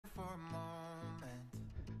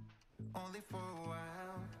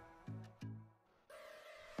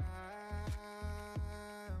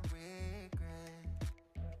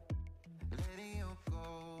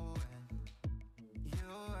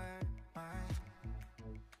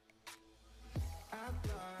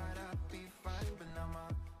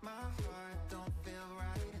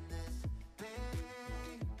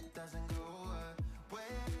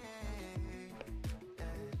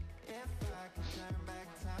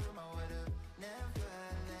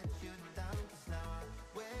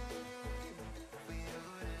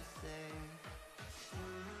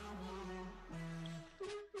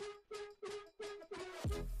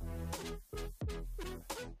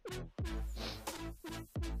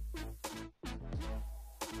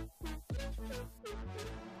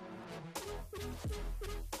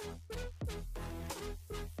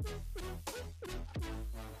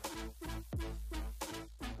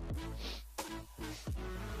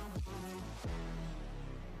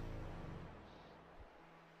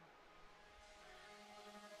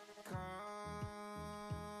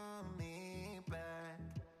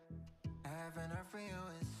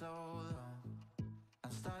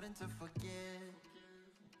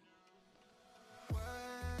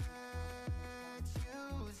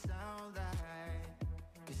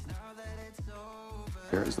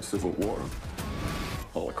There is the Civil War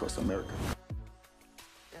all across America.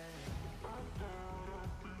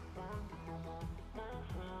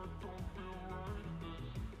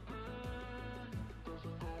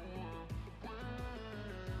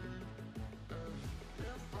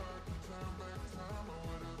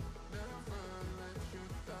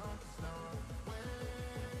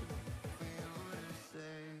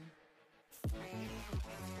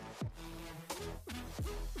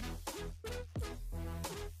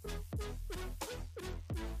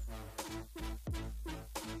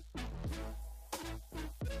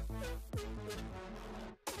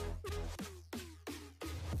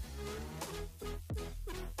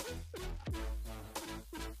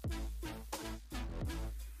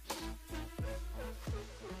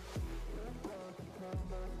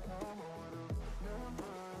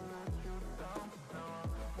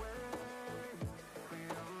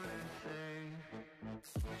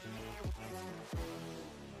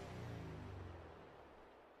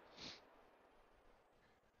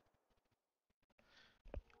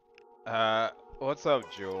 What's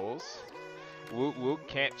up, Jules? Woot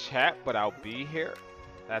can't chat, but I'll be here.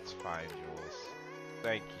 That's fine, Jules.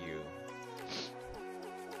 Thank you.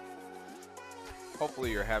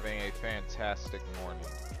 Hopefully you're having a fantastic morning.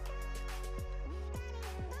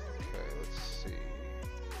 Okay, let's see.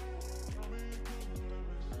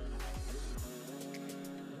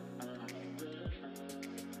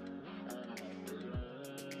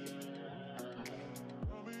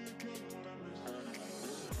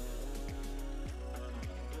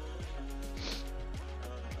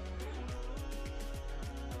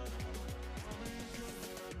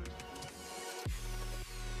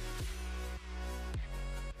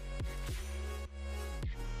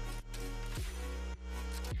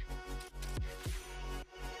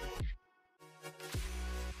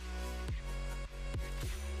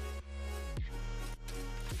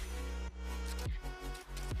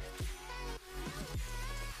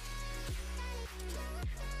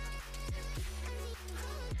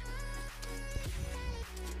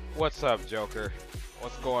 What's up, Joker?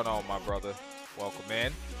 What's going on, my brother? Welcome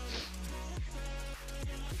in.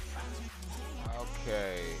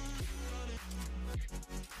 Okay.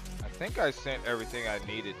 I think I sent everything I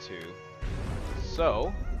needed to.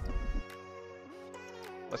 So,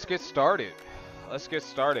 let's get started. Let's get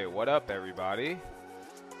started. What up, everybody?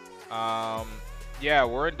 Yeah,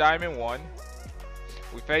 we're in Diamond 1.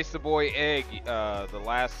 We faced the boy Egg the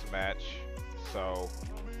last match. So,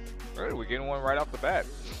 we're getting one right off the bat.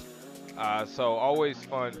 So always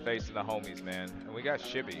fun facing the homies, man. And we got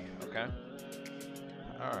Shibby, okay?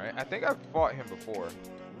 Alright, I think I've fought him before.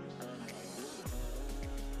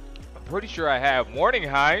 I'm pretty sure I have. Morning,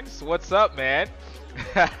 Heinz. What's up, man?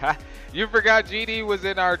 You forgot GD was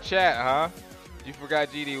in our chat, huh? You forgot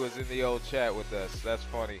GD was in the old chat with us. That's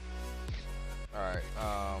funny. Alright,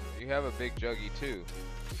 you have a big juggy too.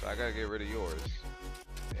 So I gotta get rid of yours.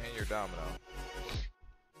 And your domino.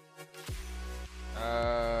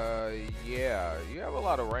 Yeah, you have a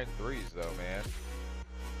lot of rank 3s though, man.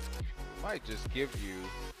 We might just give you,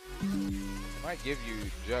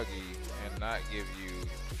 Juggy and not give you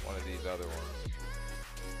one of these other ones.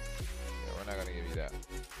 Yeah, we're not gonna give you that.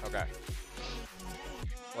 Okay.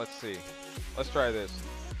 Let's see. Let's try this.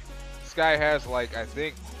 This guy has like, I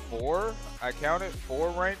think 4, I counted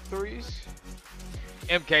 4 rank 3s.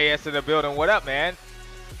 MKS in the building, what up, man?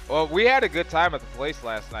 Well, we had a good time at the place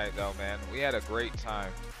last night, though, man. We had a great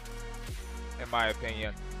time, in my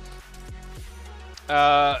opinion.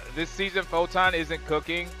 This season, Photon isn't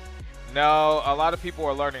cooking. No, a lot of people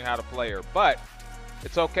are learning how to play her, but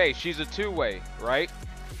it's okay. She's a two-way, right?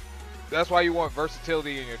 That's why you want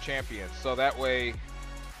versatility in your champions. So that way,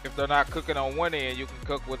 if they're not cooking on one end, you can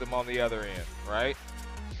cook with them on the other end, right?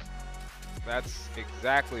 That's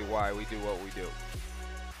exactly why we do what we do.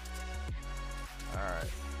 All right.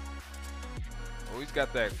 Oh, he's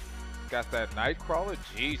got that Nightcrawler.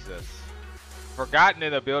 Jesus. Forgotten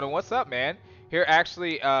in the building. What's up, man? Here,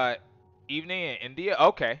 actually, evening in India.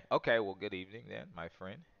 Okay, okay. Well, good evening then, my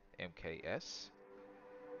friend. MKS.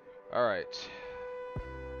 All right.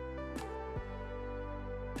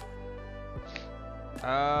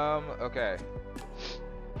 Okay.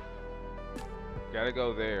 Gotta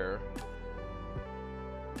go there.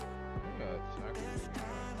 Yeah, it's not good.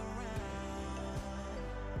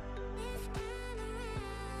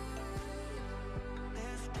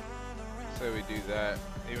 Say we do that,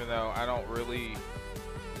 even though I don't really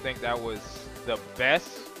think that was the best.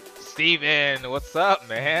 Steven, what's up,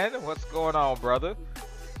 man? What's going on, brother?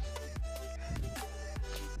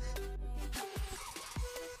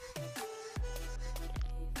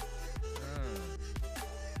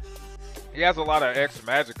 He has a lot of extra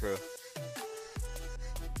magicka.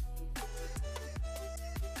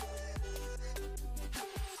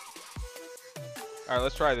 Alright,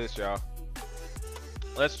 let's try this, y'all.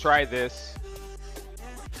 Let's try this.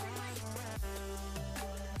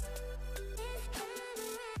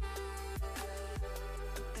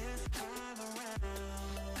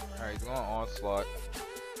 Alright, he's going onslaught.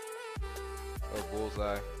 Oh,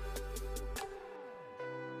 bullseye.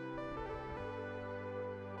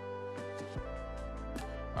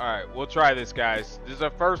 Alright, we'll try this, guys. This is our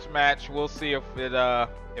first match. We'll see if it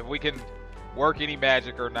if we can work any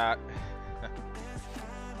magic or not.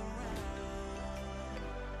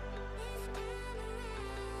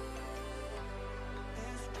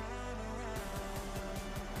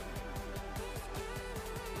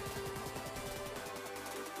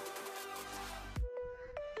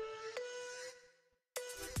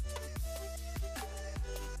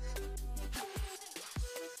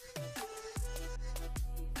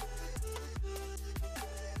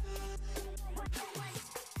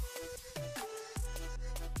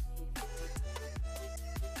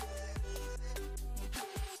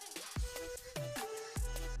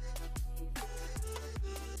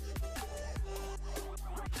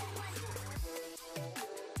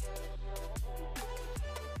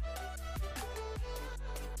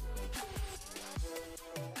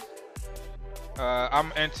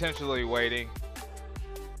 I'm intentionally waiting.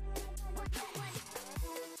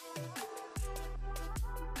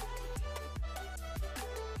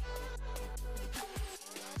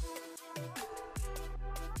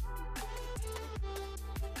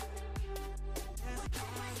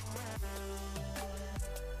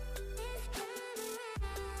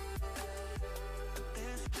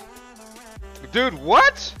 Dude,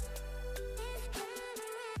 what?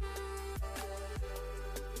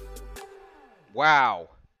 Wow.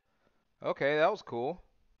 Okay, that was cool.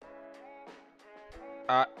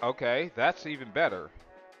 Okay, that's even better.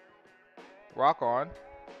 Rock on.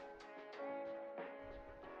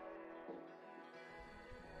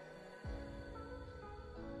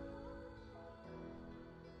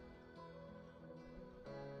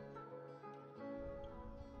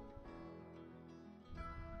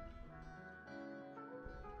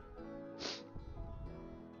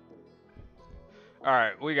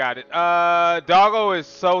 Alright, we got it. Doggo is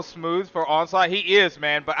so smooth for onslaught. He is,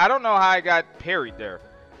 man, but I don't know how I got parried there.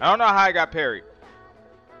 I don't know how I got parried.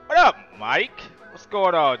 What up, Mike? What's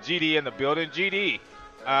going on? GD in the building. GD,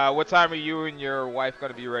 what time are you and your wife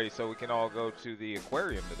going to be ready so we can all go to the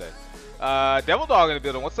aquarium today? Devil Dog in the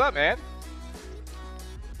building. What's up, man?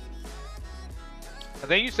 I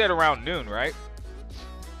think you said around noon, right?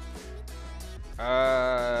 Who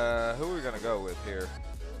are we going to go with here?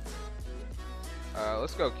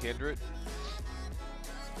 Let's go Kindred.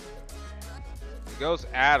 He goes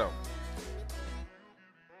Adam.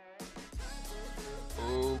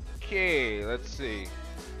 Okay, let's see.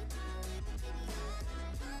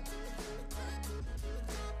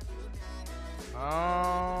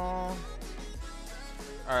 Alright,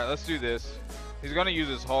 let's do this. He's gonna use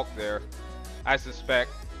his Hulk there, I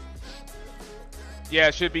suspect. Yeah,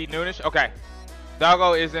 it should be noonish. Okay.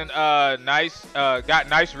 Doggo isn't nice, got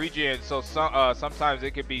nice regen, so sometimes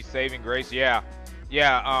it could be saving grace. Yeah,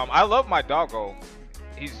 yeah. I love my Doggo.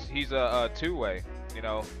 He's a two-way, you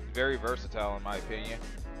know, very versatile in my opinion.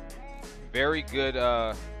 Very good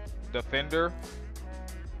defender,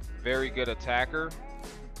 very good attacker.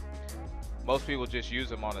 Most people just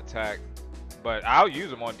use him on attack, but I'll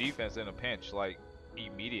use him on defense in a pinch, like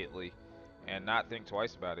immediately, and not think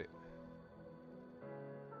twice about it.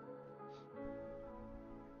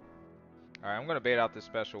 Alright, I'm gonna bait out this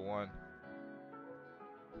special one.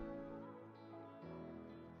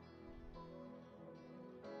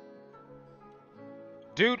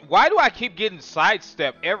 Dude, why do I keep getting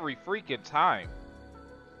sidestep every freaking time?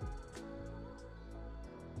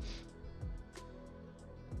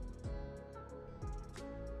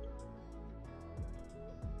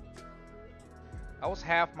 I was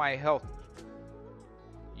half my health.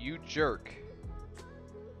 You jerk.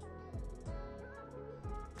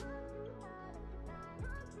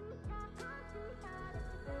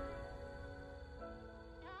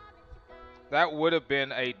 That would have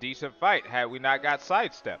been a decent fight had we not got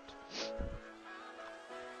sidestepped.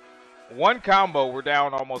 One combo, we're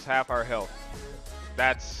down almost half our health.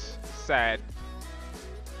 That's sad.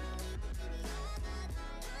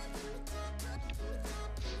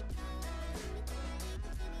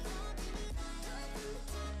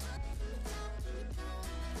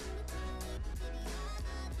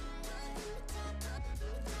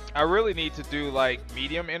 I really need to do like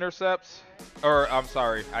medium intercepts. Or, I'm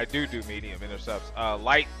sorry, I do medium intercepts.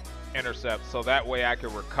 Light intercept, so that way I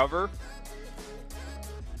can recover.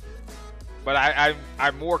 But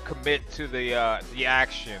I more commit to the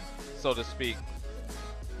action, so to speak.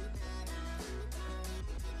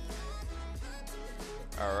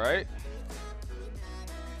 All right.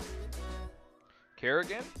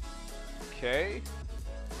 Kerrigan. Okay.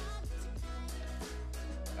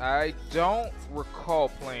 I don't recall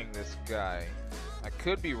playing this guy. I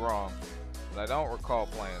could be wrong, but I don't recall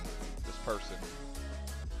playing this person.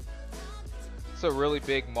 It's a really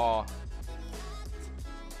big maw.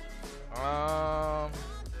 Alright,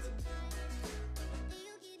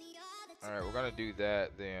 we're gonna do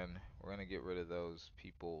that then. We're gonna get rid of those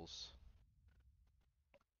peoples.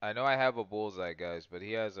 I know I have a bullseye, guys, but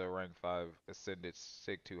he has a rank 5 ascended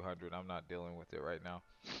SIG 200. I'm not dealing with it right now.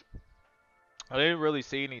 I didn't really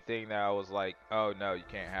see anything that I was like, oh no, you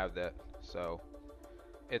can't have that. So,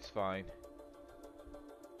 it's fine.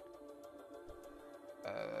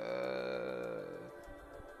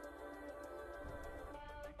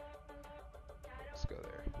 Let's go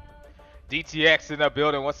there. DTX in the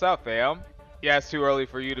building. What's up, fam? Yeah, it's too early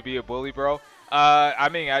for you to be a bully, bro. I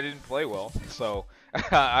mean, I didn't play well, so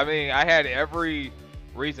I mean, I had every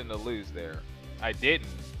reason to lose there. I didn't,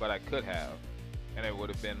 but I could have, and it would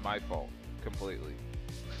have been my fault completely.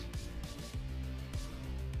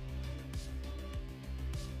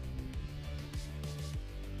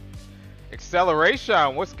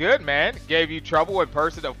 Acceleration, what's good, man? Gave you trouble in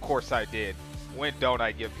person? Of course I did. When don't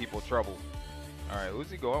I give people trouble? Alright, who's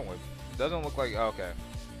he going with? Doesn't look like, okay.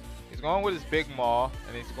 He's going with his big maw,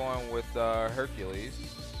 and he's going with Hercules.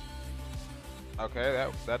 Okay,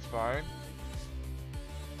 that's fine.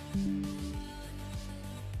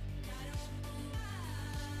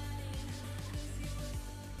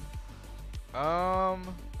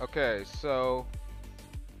 Okay, so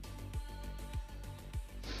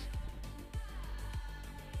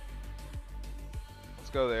let's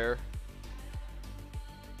go there.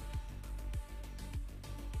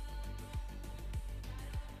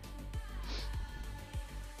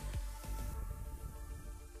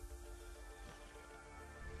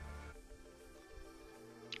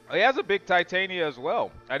 He has a big Titania as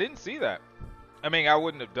well. I didn't see that. I mean, I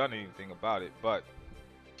wouldn't have done anything about it, but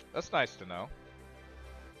that's nice to know.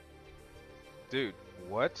 Dude,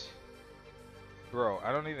 what? Bro,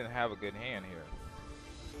 I don't even have a good hand here.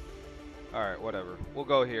 Alright, whatever. We'll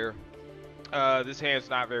go here. This hand's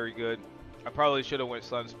not very good. I probably should have went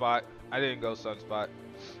Sunspot. I didn't go Sunspot.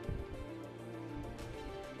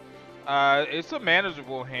 It's a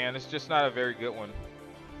manageable hand. It's just not a very good one.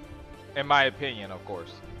 In my opinion, of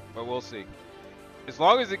course. But we'll see. As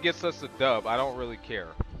long as it gets us a dub, I don't really care.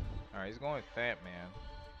 Alright, he's going Fat Man.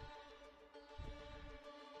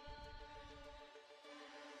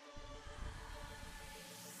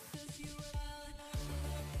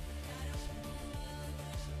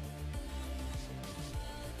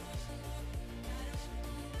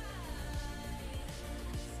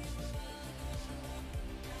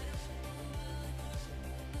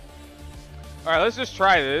 Alright, let's just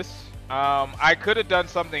try this. I could have done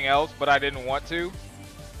something else, but I didn't want to.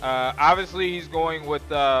 Obviously, he's going with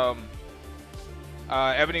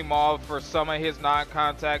Ebony Maw for some of his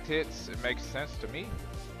non-contact hits. It makes sense to me.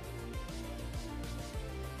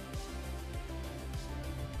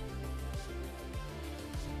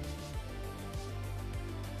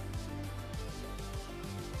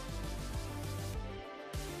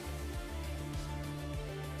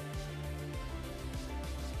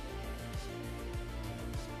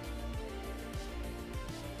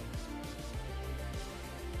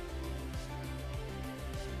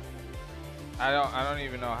 I don't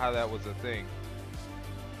even know how that was a thing.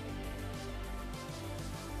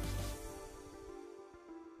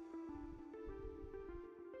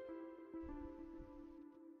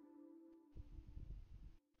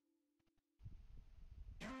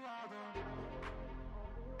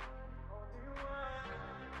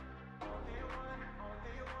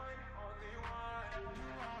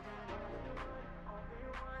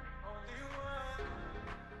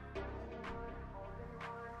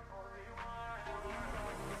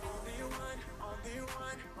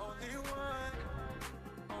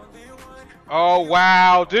 Oh,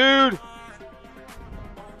 wow, dude.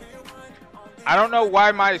 I don't know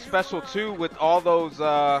why my special 2 with all those,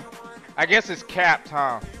 I guess it's capped,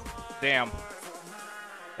 huh? Damn.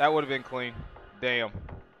 That would have been clean. Damn.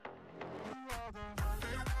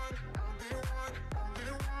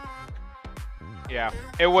 Yeah,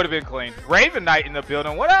 it would have been clean. Raven Knight in the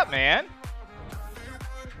building. What up, man?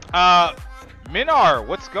 Minar,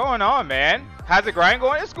 what's going on, man? How's the grind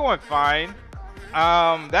going? It's going fine.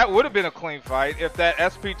 That would have been a clean fight if that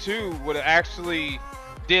SP2 would have actually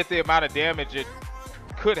did the amount of damage it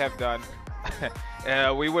could have done,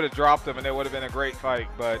 we would have dropped them and it would have been a great fight.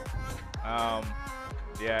 But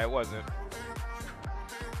yeah, it wasn't.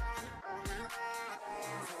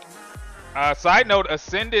 Side note,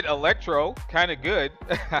 Ascended Electro, kind of good.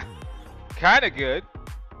 Kind of good.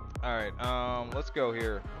 All right, let's go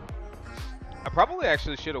here. I probably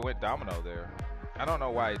actually should have went Domino there. I don't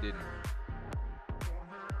know why I didn't.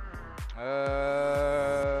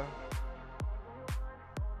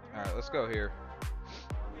 All right, let's go here.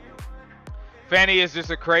 Fanny is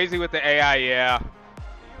just a crazy with the AI, yeah.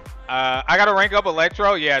 I gotta rank up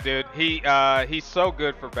Electro, yeah, dude. He's so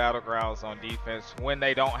good for Battlegrounds on defense. When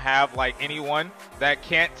they don't have like anyone that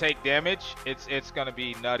can't take damage, it's gonna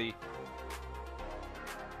be nutty.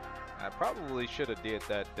 I probably should have did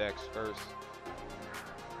that Dex first.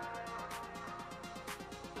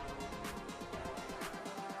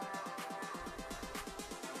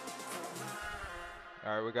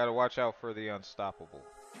 All right, we gotta watch out for the unstoppable.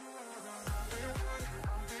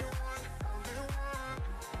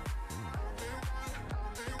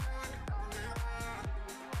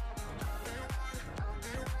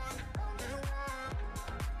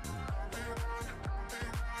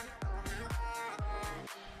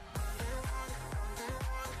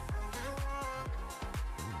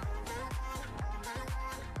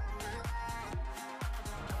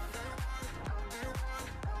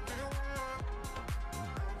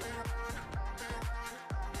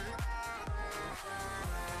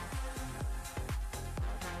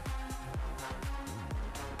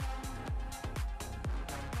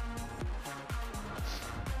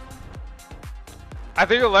 I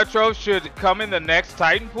think Electro should come in the next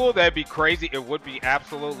Titan pool. That'd be crazy. It would be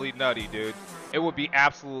absolutely nutty, dude. It would be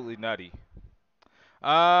absolutely nutty.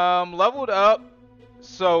 Leveled up.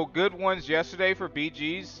 So good ones yesterday for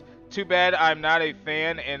BGs. Too bad I'm not a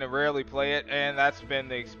fan and rarely play it. And that's been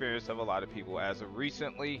the experience of a lot of people as of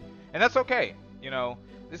recently. And that's okay. You know,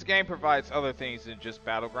 this game provides other things than just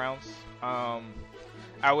Battlegrounds.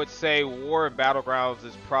 I would say War and Battlegrounds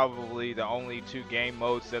is probably the only two game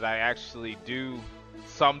modes that I actually do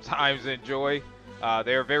sometimes enjoy.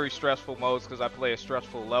 They're very stressful modes because I play at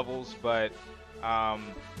stressful levels, but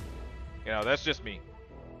you know, that's just me.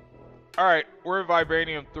 Alright, we're in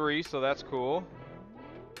Vibranium 3, so that's cool.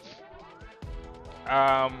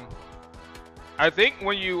 I think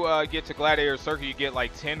when you get to Gladiator Circle, you get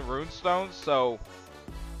like 10 rune stones, so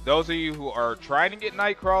those of you who are trying to get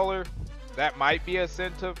Nightcrawler, that might be a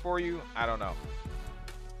incentive for you. I don't know.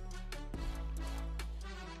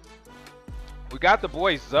 We got the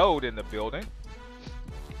boy Zode in the building.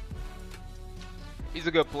 He's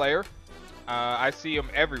a good player. I see him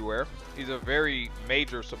everywhere. He's a very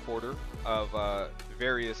major supporter of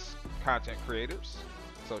various content creators.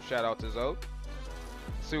 So shout out to Zode.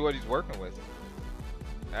 See what he's working with.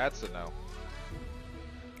 That's a no.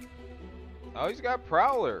 Oh, he's got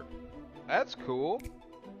Prowler. That's cool.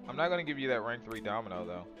 I'm not going to give you that rank 3 Domino,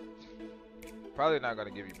 though. Probably not going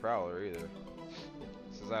to give you Prowler, either.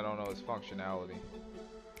 Since I don't know his functionality.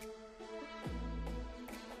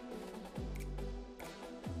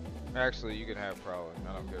 Actually, you can have Prowler.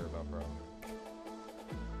 I don't care about Prowler.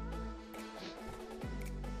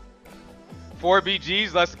 4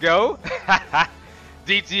 BGs, let's go.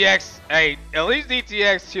 DTX, hey, at least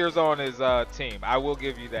DTX cheers on his team. I will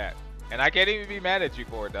give you that. And I can't even be mad at you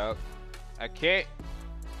for it, dog. I can't.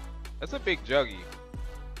 That's a big juggy.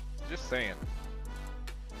 Just saying.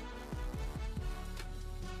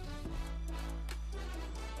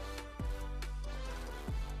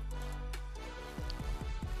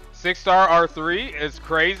 Six-star R3 is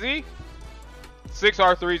crazy. 6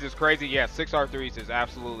 R3s is crazy. Yeah, 6 R3s is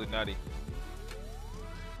absolutely nutty.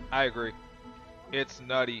 I agree. It's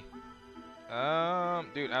nutty.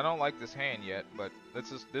 Dude, I don't like this hand yet, but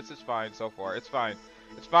this is fine so far. It's fine.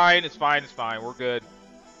 It's fine. It's fine. It's fine. We're good.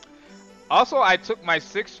 Also, I took my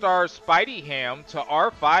 6-star Spidey Ham to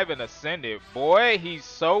R5 and Ascended. Boy, he's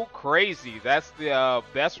so crazy. That's the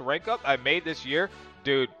best rank up I made this year.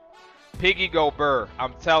 Dude, Piggy go Burr.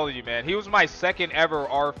 I'm telling you, man. He was my second ever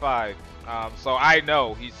R5. So I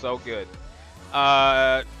know he's so good.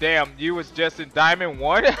 Damn, you was just in Diamond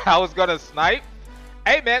 1. I was going to snipe.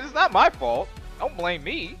 Hey, man, it's not my fault. Don't blame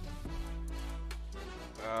me.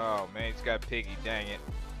 Oh, man, he's got Piggy. Dang it.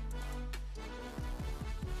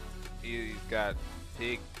 He's got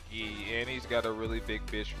Piggy, and he's got a really big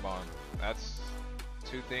Bishmon. That's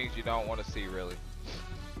two things you don't want to see, really.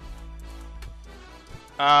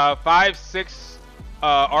 5, 6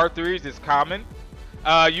 R3s is common.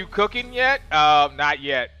 You cooking yet? Not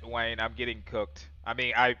yet, Wayne. I'm getting cooked. I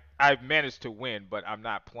mean, I've managed to win, but I'm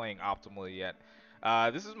not playing optimally yet.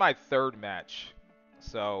 This is my 3rd match.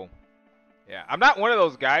 So, yeah, I'm not one of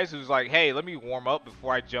those guys who's like, hey, let me warm up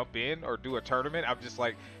before I jump in or do a tournament. I'm just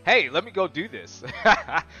like, hey, let me go do this.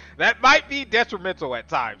 That might be detrimental at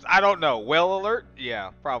times. I don't know. Well alert?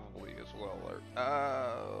 Yeah, probably is well alert.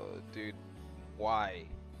 Dude, why?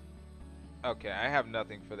 Okay, I have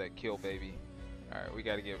nothing for that kill baby. All right, we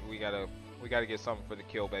gotta get something for the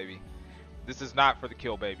kill baby. This is not for the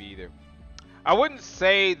kill baby either. I wouldn't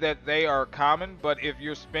say that they are common, but if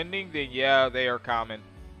you're spending, then yeah, they are common.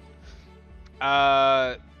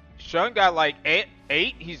 Shun got like 8.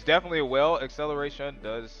 He's definitely a well. Acceleration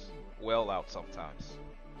does well out sometimes.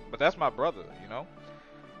 But that's my brother, you know?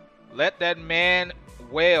 Let that man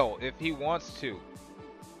wail if he wants to.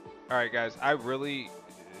 Alright, guys. I really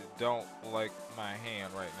don't like my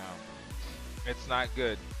hand right now. It's not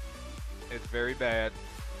good. It's very bad.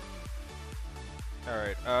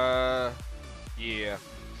 Alright, yeah.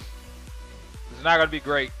 This is not going to be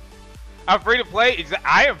great. I'm free to play.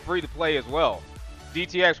 I am free to play as well.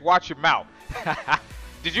 DTX, watch your mouth.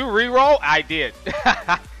 Did you re-roll? I did.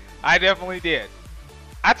 I definitely did.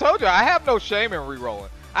 I told you, I have no shame in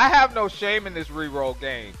re-rolling. I have no shame in this re-roll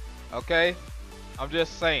game. Okay? I'm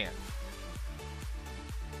just saying.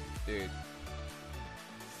 Dude.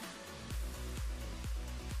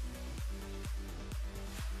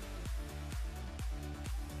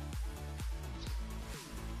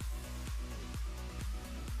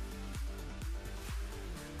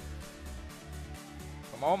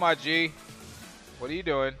 Come on, my G. What are you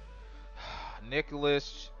doing?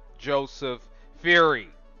 Nicholas Joseph Fury.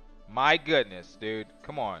 My goodness, dude.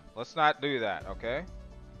 Come on. Let's not do that, okay?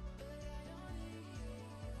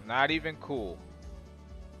 Not even cool.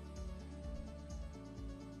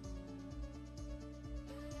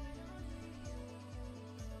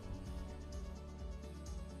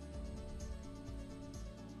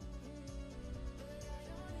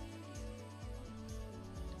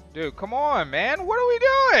 Dude, come on, man. What are we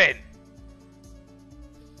doing?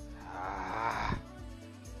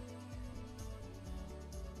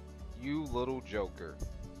 You little joker.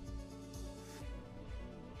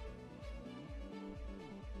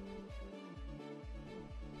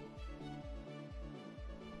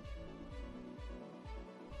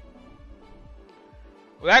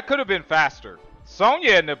 Well, that could have been faster.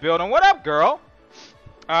 Sonya in the building. What up, girl?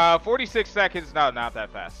 46 seconds. No, not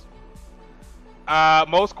that fast.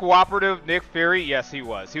 Most cooperative, Nick Fury. Yes, he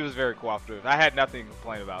was. He was very cooperative. I had nothing to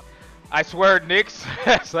complain about. I swear Nick's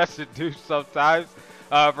less to do sometimes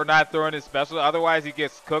for not throwing his special. Otherwise, he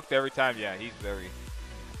gets cooked every time. Yeah, he's very...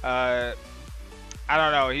 I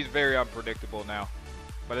don't know. He's very unpredictable now.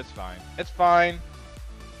 But it's fine. It's fine.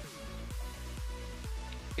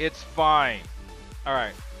 It's fine. All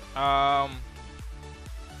right.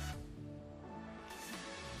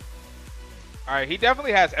 Alright, he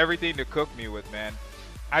definitely has everything to cook me with, man.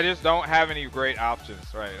 I just don't have any great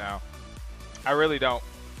options right now. I really don't.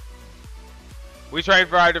 We trained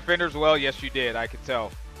for our defenders well. Yes, you did. I can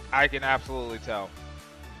tell. I can absolutely tell.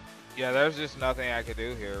 Yeah, there's just nothing I could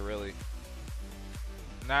do here, really.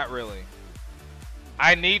 Not really.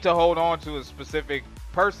 I need to hold on to a specific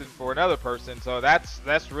person for another person, so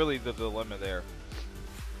that's really the dilemma there.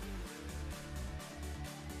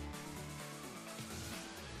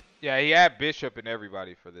 Yeah, he had Bishop and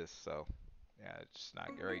everybody for this, so yeah, it's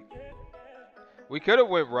not great. We could have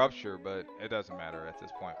went Rupture, but it doesn't matter at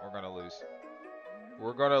this point. We're gonna lose.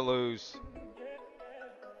 We're gonna lose.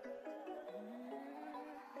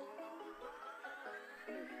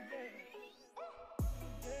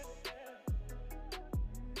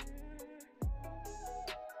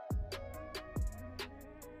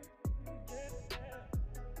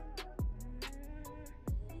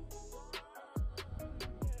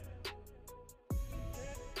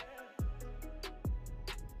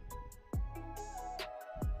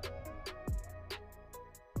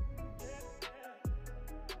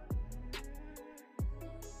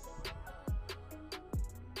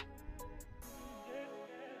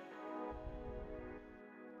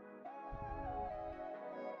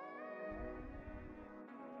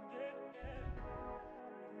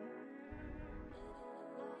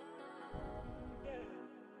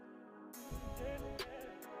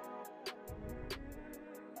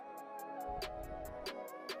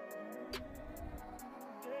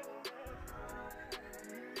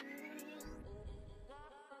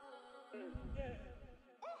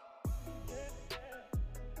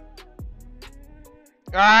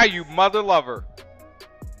 Ah, you mother lover.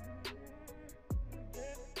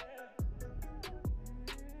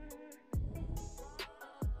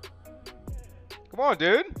 Come on,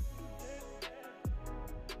 dude.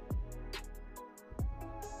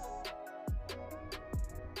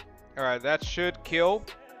 Alright, that should kill,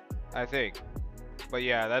 I think. But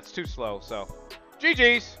yeah, that's too slow, so.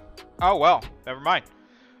 GG's! Oh, well, never mind.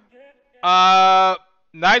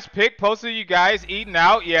 Nice pick, posted you guys eating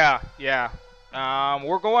out. Yeah.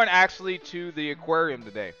 We're going actually to the aquarium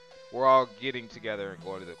today. We're all getting together and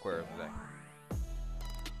going to the aquarium today.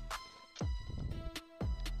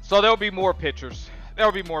 So there'll be more pictures.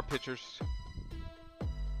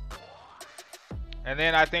 And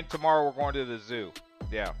then I think tomorrow we're going to the zoo.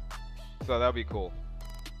 Yeah. So that'll be cool.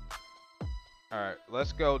 Alright,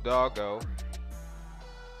 let's go, doggo.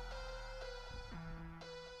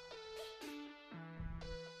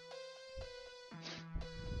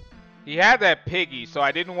 He had that piggy, so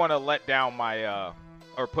I didn't want to let down my,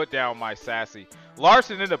 or put down my sassy.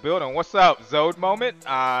 Larson in the building. What's up, Zode moment?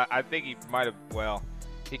 I think he might have, well,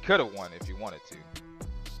 he could have won if he wanted to.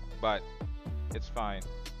 But, it's fine.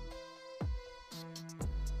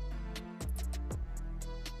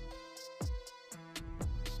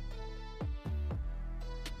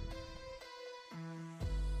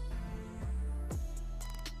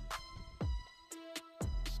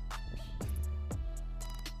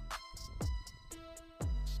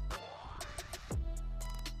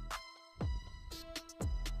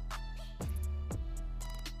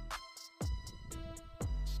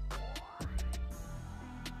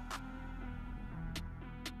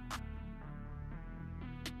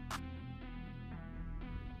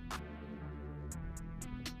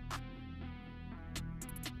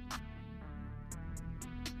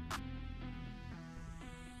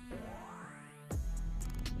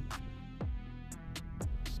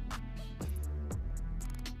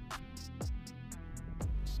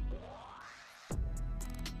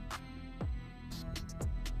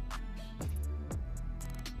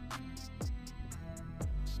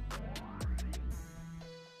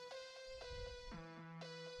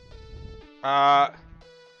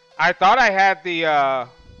 I thought I had the, I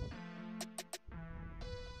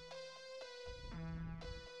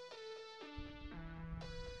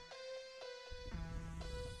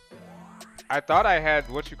thought I had,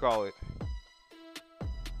 what you call it?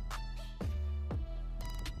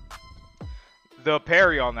 The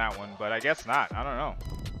parry on that one, but I guess not. I don't know.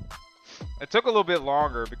 It took a little bit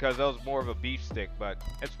longer because that was more of a beef stick, but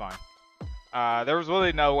it's fine. There was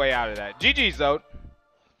really no way out of that. GG's, though.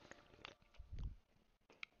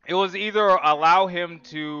 It was either allow him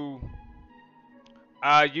to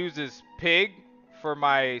use his pig for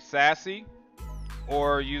my sassy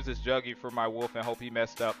or use his juggy for my wolf and hope he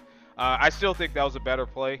messed up. I still think that was a better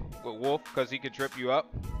play with wolf because he could trip you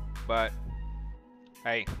up. But,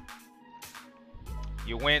 hey,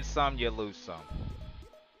 you win some, you lose some.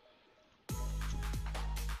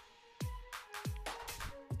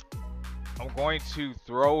 I'm going to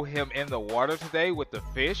throw him in the water today with the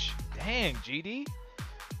fish. Dang, GD.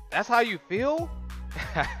 That's how you feel?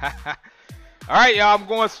 Alright, y'all. I'm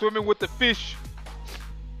going swimming with the fish.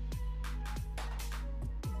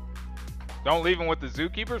 Don't leave him with the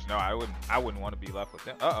zookeepers? No, I wouldn't want to be left with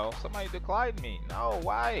them. Uh-oh. Somebody declined me. No,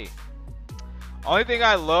 why? Only thing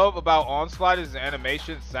I love about Onslaught is the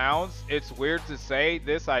animation sounds. It's weird to say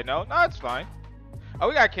this, I know. No, it's fine. Oh,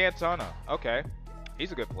 we got Cantona. Okay.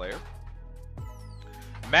 He's a good player.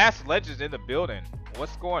 Mass Legends in the building.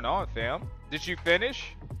 What's going on, fam? Did you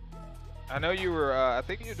finish? I know you were, I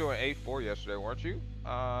think you were doing A4 yesterday, weren't you?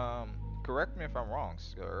 Correct me if I'm wrong,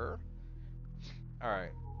 sir.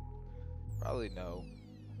 Alright. Probably no.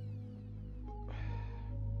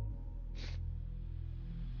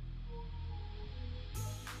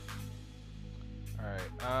 Alright,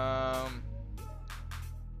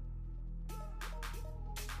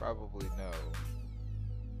 probably no.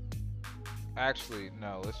 Actually,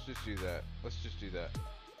 no, let's just do that. Let's just do that.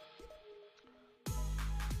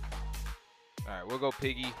 Alright, we'll go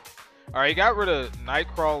Piggy. Alright, you got rid of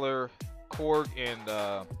Nightcrawler, Korg,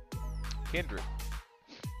 and Kindred.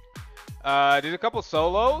 Did a couple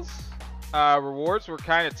solos. Rewards were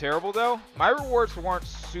kind of terrible, though. My rewards weren't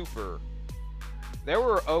super. They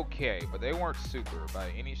were okay, but they weren't super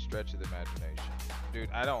by any stretch of the imagination.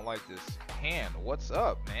 Dude, I don't like this hand. What's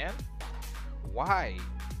up, man? Why?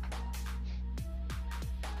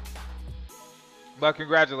 But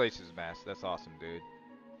congratulations, Mass. That's awesome, dude.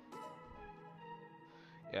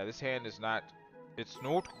 Yeah, this hand is not... It's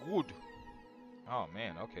not good. Oh,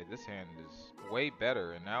 man. Okay, this hand is way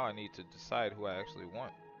better. And now I need to decide who I actually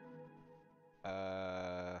want.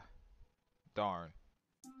 Darn.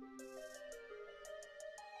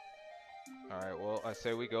 Alright, well, I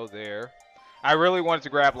say we go there. I really wanted to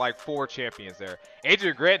grab like 4 champions there.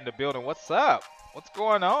 Adrian Grant in the building. What's up? What's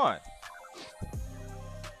going on?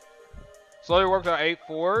 Slowly worked on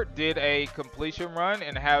 8.4, did a completion run,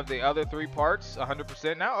 and have the other 3 parts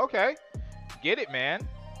 100% now. Okay. Get it, man.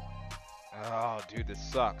 Oh, dude, this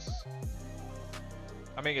sucks.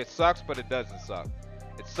 I mean, it sucks, but it doesn't suck.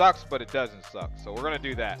 It sucks, but it doesn't suck. So we're going to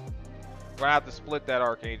do that. We're going to have to split that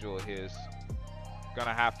Archangel of his.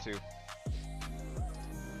 Gonna have to.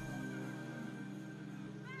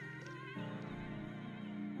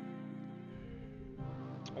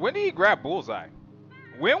 When did he grab Bullseye?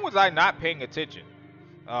 When was I not paying attention?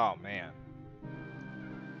 Oh, man.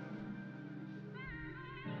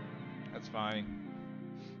 That's fine.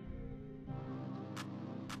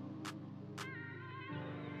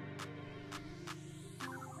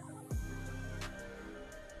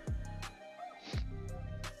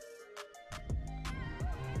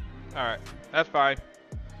 Alright, that's fine.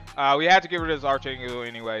 We had to get rid of this Archangel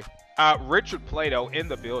anyway. Richard Plato in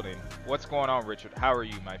the building. What's going on, Richard? How are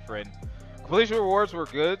you, my friend? Completion rewards were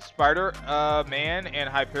good. Spider Man and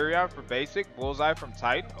Hyperion for basic. Bullseye from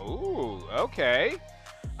Titan. Ooh, okay.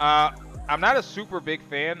 I'm not a super big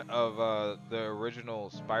fan of the original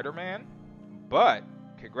Spider-Man, but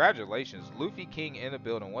congratulations. Luffy King in the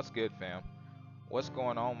building. What's good, fam? What's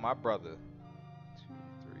going on, my brother? 2,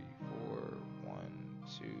 3, 4, 1,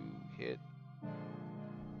 2, hit.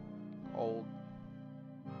 Hold.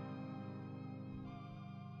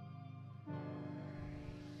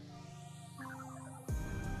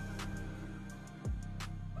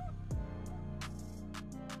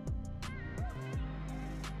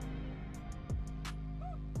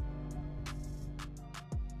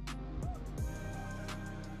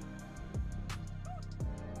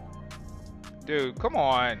 Dude, come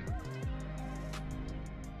on.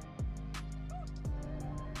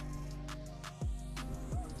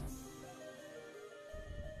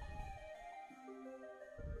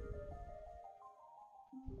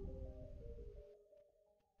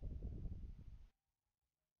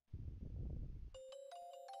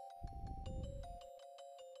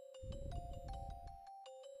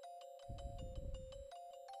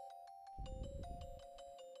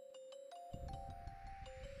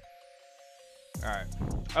 Alright.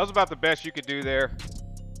 That was about the best you could do there.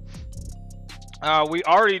 We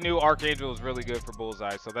already knew Archangel was really good for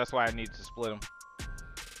Bullseye, so that's why I needed to split him.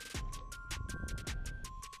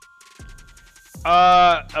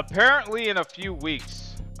 Apparently in a few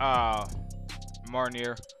weeks,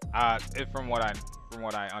 Marnier, from what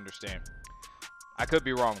I understand. I could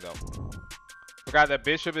be wrong though. Forgot that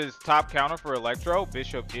Bishop is top counter for Electro.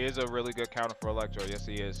 Bishop is a really good counter for Electro. Yes,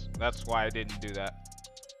 he is. That's why I didn't do that.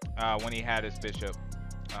 When he had his Bishop.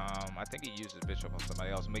 I think he used his Bishop on somebody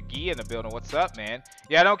else. McGee in the building. What's up, man?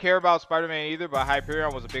 Yeah, I don't care about Spider-Man either, but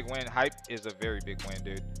Hyperion was a big win. Hype is a very big win,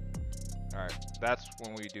 dude. Alright, that's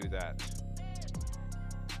when we do that.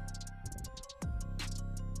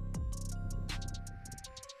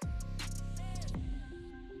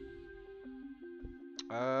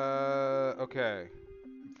 Okay.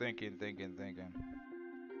 I'm thinking.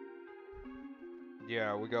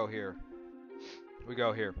 Yeah, we go here.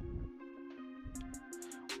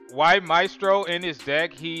 Why Maestro in his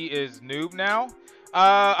deck? He is noob now.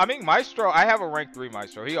 I mean, Maestro, I have a rank 3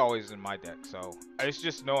 Maestro. He always in my deck, so it's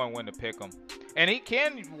just knowing when to pick him. And he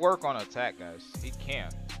can work on attack, guys. He can.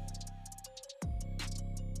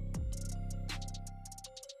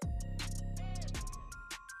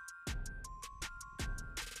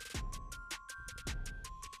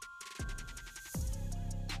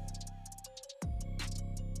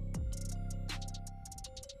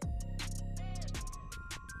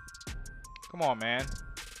 Come on, man.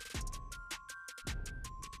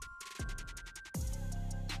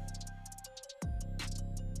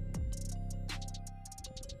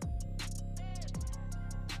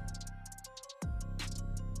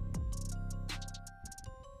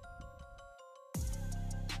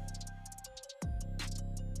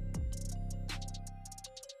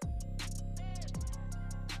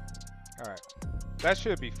 All right. That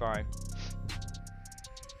should be fine.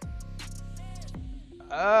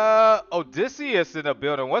 Odysseus in the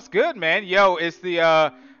building. What's good, man? Yo, it's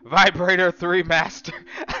the Vibrator 3 Master.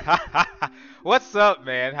 What's up,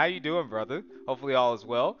 man? How you doing, brother? Hopefully all is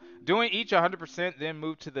well. Doing each 100%, then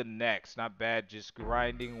move to the next. Not bad. Just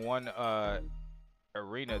grinding one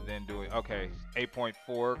arena, then doing... Okay,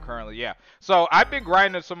 8.4 currently. Yeah. So I've been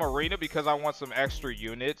grinding some arena because I want some extra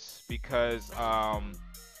units because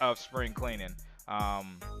of spring cleaning.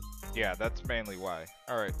 Yeah, that's mainly why.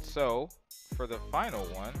 All right, so... For the final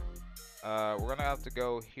one, we're going to have to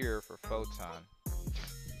go here for Photon.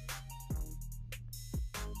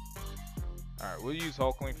 Alright, we'll use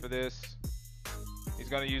Hulkling for this. He's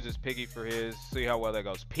going to use his Piggy for his. See how well that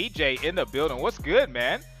goes. PJ in the building. What's good,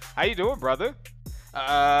 man? How you doing, brother? Did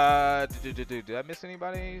I miss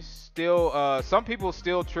anybody? Still, some people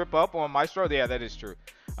still trip up on Maestro. Yeah, that is true.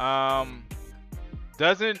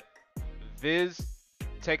 Doesn't Viz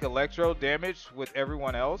take electro damage with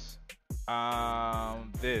everyone else?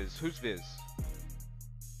 Viz. Who's Viz?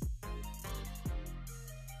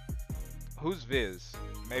 Who's Viz?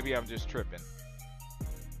 Maybe I'm just tripping.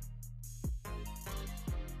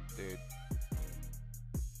 Dude.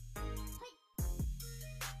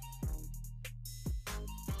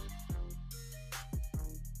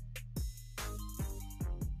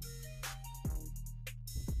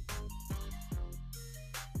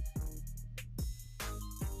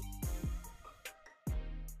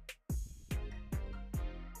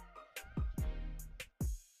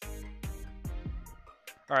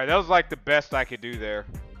 All right, that was like the best I could do there.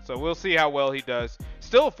 So we'll see how well he does.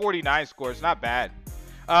 Still a 49 score. It's not bad.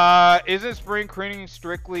 Isn't spring cleaning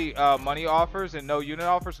strictly money offers and no unit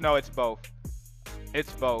offers? No, it's both.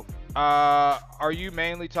 It's both. Are you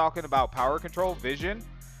mainly talking about power control, vision?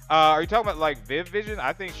 Are you talking about like Viv Vision?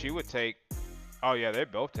 I think she would take... Oh, yeah, they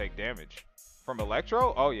both take damage. From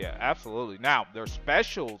Electro? Oh, yeah, absolutely. Now, their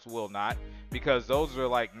specials will not because those are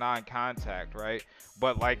like non-contact, right?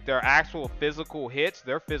 But like their actual physical hits,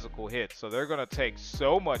 they're physical hits. So they're going to take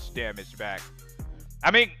so much damage back.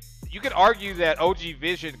 I mean, you could argue that OG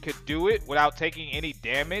Vision could do it without taking any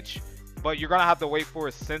damage, but you're going to have to wait for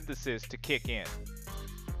a synthesis to kick in.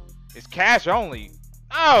 It's cash only.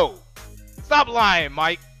 Oh! Stop lying,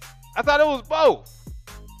 Mike. I thought it was both.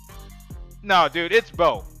 No, dude, it's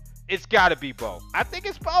both. It's got to be both. I think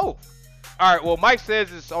it's both. All right, well, Mike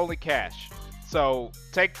says it's only cash. So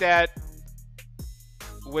take that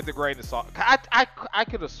with a grain of salt. I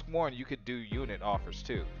could have sworn you could do unit offers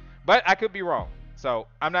too. But I could be wrong. So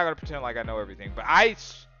I'm not going to pretend like I know everything. But I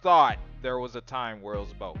thought there was a time where it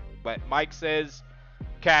was both. But Mike says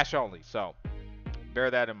cash only. So bear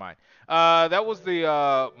that in mind. That was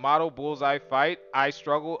the model bullseye fight. I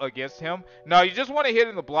struggle against him. No, you just want to hit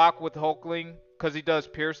in the block with Hulkling because he does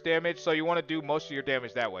pierce damage. So you want to do most of your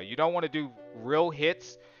damage that way. You don't want to do real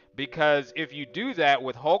hits because if you do that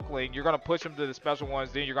with Hulkling, you're going to push him to the special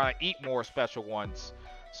ones. Then you're going to eat more special ones.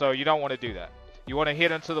 So you don't want to do that. You want to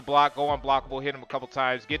hit into the block, go unblockable, hit him a couple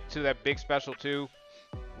times, get to that big special too.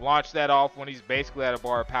 Launch that off when he's basically at a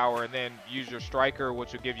bar of power, and then use your striker,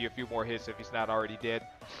 which will give you a few more hits if he's not already dead.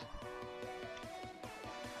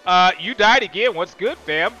 You died again. What's good,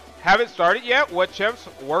 fam? Haven't started yet? What champs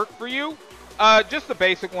work for you? Just the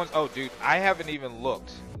basic ones. Oh, dude, I haven't even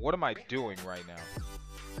looked. What am I doing right now?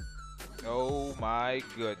 Oh, my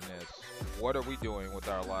goodness. What are we doing with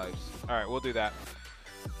our lives? All right, we'll do that.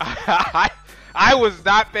 I was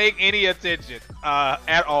not paying any attention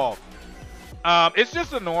at all. It's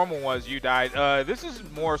just the normal ones you died. This is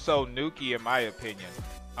more so nukey in my opinion.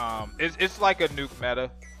 It's like a nuke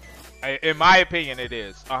meta. In my opinion, it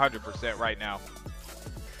is 100% right now.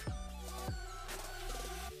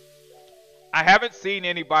 I haven't seen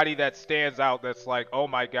anybody that stands out that's like, oh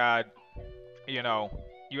my god, you know,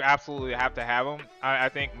 you absolutely have to have them. I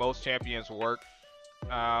think most champions work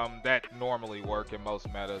that normally work in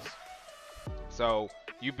most metas. So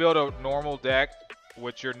you build a normal deck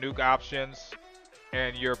with your nuke options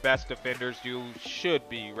and your best defenders, you should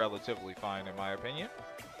be relatively fine in my opinion.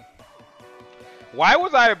 Why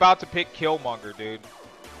was I about to pick Killmonger, dude?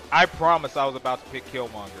 I promise I was about to pick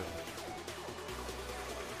Killmonger.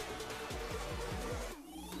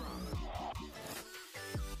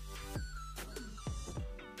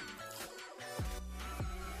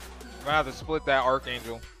 I'm gonna have to split that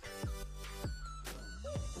Archangel.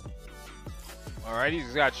 Alright,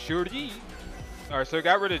 he's got Shuri. Alright, so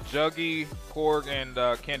got rid of Juggy, Korg, and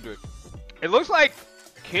Kindred. It looks like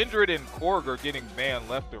Kindred and Korg are getting banned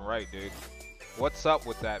left and right, dude. What's up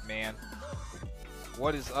with that, man?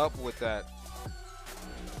 What is up with that?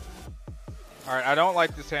 Alright, I don't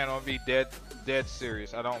like this hand. I'm gonna be dead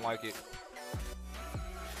serious. I don't like it.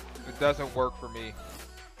 It doesn't work for me,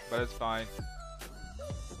 but it's fine.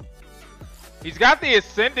 He's got the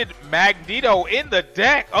Ascended Magneto in the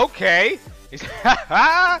deck. Okay.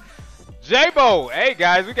 J-Bo. Hey,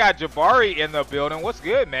 guys, we got Jabari in the building. What's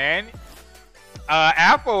good, man?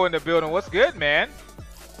 Afro in the building. What's good, man?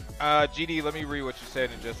 GD, let me read what you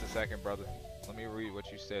said in just a second, brother. Let me read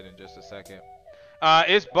what you said in just a second.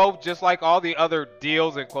 It's both just like all the other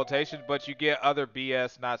deals and quotations, but you get other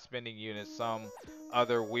BS, not spending units, some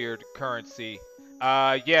other weird currency.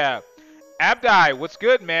 Yeah. Abdi, what's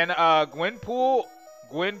good, man? Gwenpool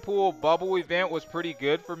bubble event was pretty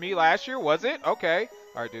good for me last year, was it? Okay.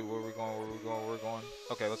 All right, dude, where are we going? Where are we going? Where are we going?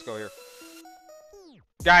 Okay, let's go here.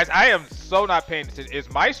 Guys, I am so not paying attention.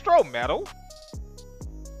 Is Maestro metal?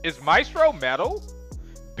 Is Maestro metal?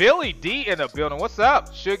 Billy D in the building. What's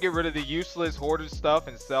up? Should get rid of the useless hoarded stuff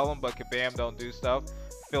and sell them, but Kabam don't do stuff.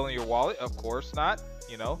 Filling your wallet? Of course not.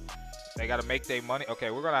 You know, they got to make their money. Okay,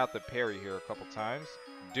 we're going to have to parry here a couple times.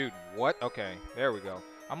 Dude, what? Okay, there we go.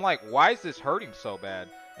 I'm like, why is this hurting so bad?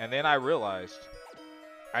 And then I realized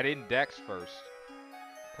I didn't dex first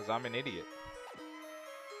because I'm an idiot.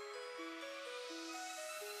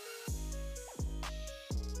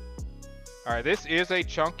 Alright, this is a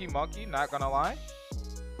chunky monkey, not gonna lie.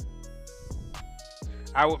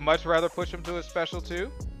 I would much rather push him to a special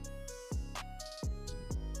 2.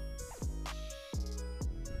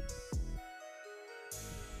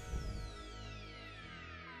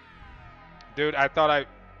 Dude, I thought I...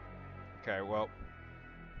 Okay, well.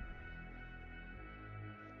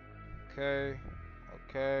 Okay.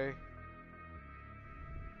 Okay.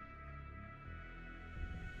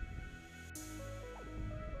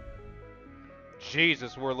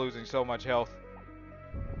 Jesus, we're losing so much health.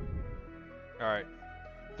 Alright.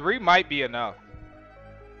 3 might be enough.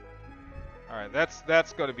 Alright,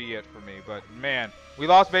 that's gonna be it for me. But man, we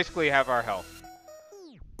lost basically half our health.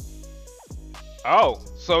 Oh,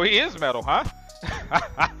 so he is metal, huh?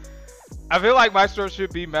 I feel like Maestro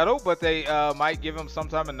should be metal, but they might give him some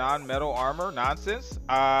type of non-metal armor nonsense.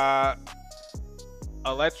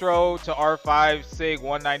 Electro to R5 Sig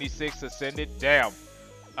 196 Ascended. Damn.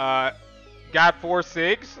 Got 4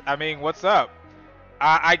 Sigs. I mean, what's up?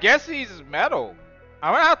 I guess he's metal.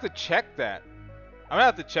 I'm gonna have to check that.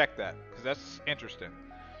 Because that's interesting.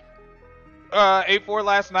 8-4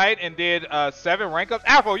 last night and did 7 rank ups.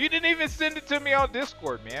 Apple, you didn't even send it to me on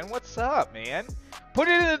Discord, man. What's up, man? Put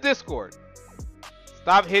it in the Discord.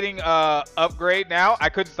 Stop hitting upgrade now. I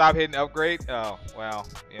couldn't stop hitting upgrade. Oh, well,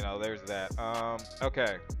 you know, there's that.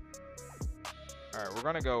 Okay. All right, we're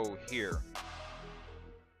gonna go here.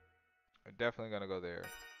 We're definitely gonna go there.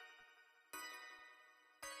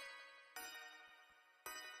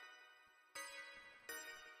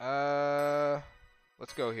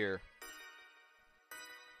 Let's go here.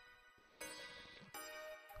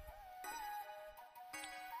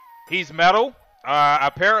 He's metal?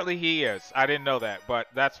 Apparently he is. I didn't know that, but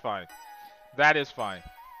that's fine. That is fine.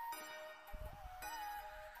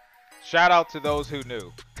 Shout out to those who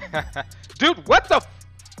knew. Dude, what the...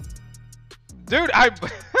 Dude,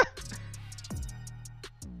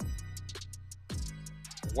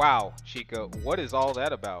 Wow, Chica, what is all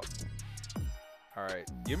that about? Alright,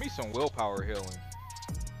 give me some willpower healing.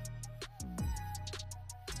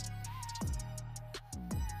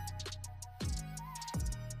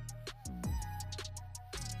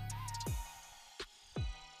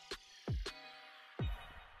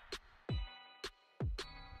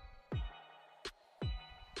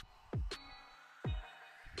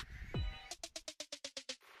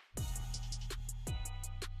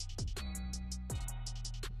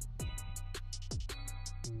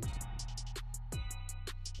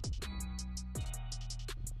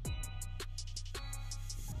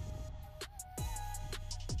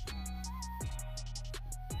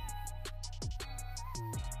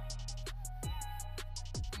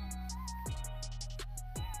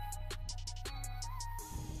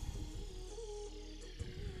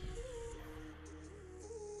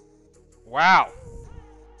 Wow.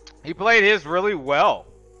 He played his really well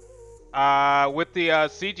with the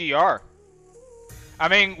CGR. I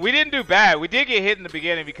mean, we didn't do bad. We did get hit in the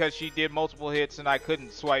beginning because she did multiple hits and I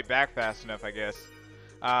couldn't swipe back fast enough, I guess.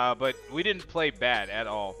 But we didn't play bad at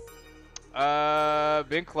all.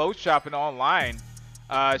 Been clothes shopping online.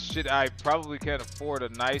 I probably can afford a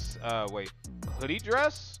nice, wait, hoodie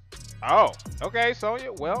dress? Oh, okay,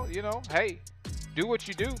 Sonya. Well, you know, hey, do what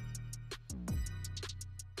you do.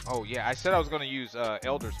 Oh, yeah, I said I was going to use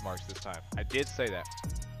Elder's Marks this time. I did say that.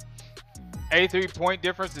 83 point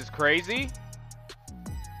difference is crazy.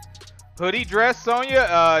 Hoodie dress,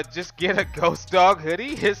 Sonya? Just get a Ghost Dog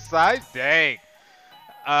hoodie? His size? Dang.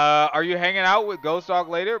 Are you hanging out with Ghost Dog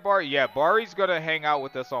later, Bari? Yeah, Bari's going to hang out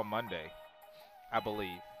with us on Monday. I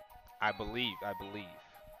believe.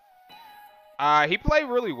 He played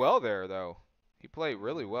really well there, though. He played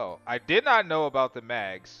really well. I did not know about the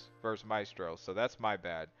Mags versus Maestro, so that's my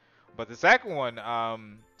bad. But the second one,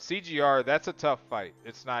 CGR, that's a tough fight.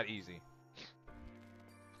 It's not easy.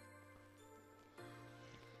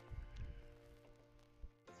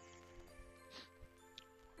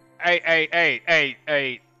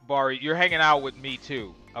 Hey, Bari, you're hanging out with me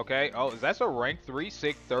too, okay? Oh, is that a rank 3,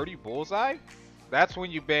 Sig 30 Bullseye? That's when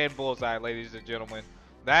you ban Bullseye, ladies and gentlemen.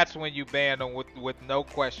 That's when you ban them with no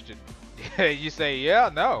question. You say, yeah,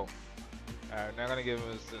 no. Alright, now I'm going to give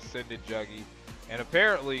him his Ascended Juggy. And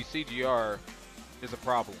apparently, CGR is a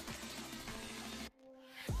problem.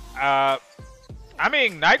 I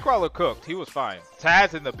mean, Nightcrawler cooked. He was fine.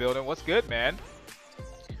 Taz in the building. What's good, man?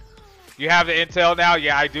 You have the intel now?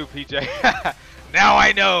 Yeah, I do, PJ. Now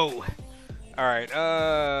I know. All right.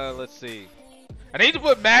 Let's see. I need to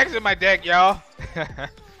put Max in my deck, y'all.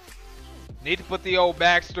 Need to put the old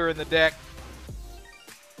Baxter in the deck.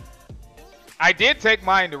 I did take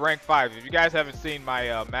mine to rank 5. If you guys haven't seen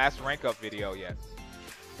my mass rank up video yet.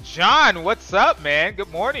 John, what's up, man?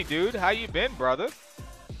 Good morning, dude. How you been, brother?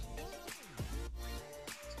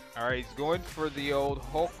 All right, he's going for the old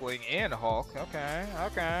Hulkling and Hulk. Okay,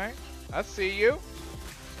 okay. I see you.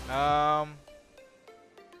 I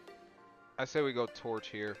say we go Torch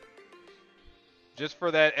here. Just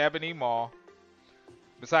for that Ebony Maw.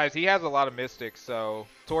 Besides, he has a lot of Mystics, so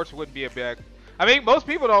Torch wouldn't be a big... I mean, most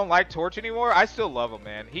people don't like Torch anymore. I still love him,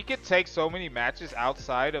 man. He could take so many matches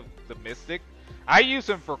outside of the Mystic. I use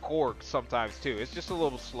him for Korg sometimes, too. It's just a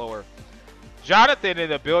little slower. Jonathan in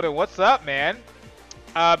the building. What's up, man?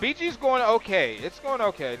 BG's going okay. It's going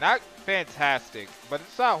okay. Not fantastic, but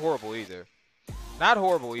it's not horrible either. Not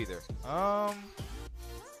horrible either. Alright,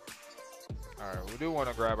 we do want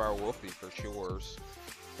to grab our Wolfie for sure.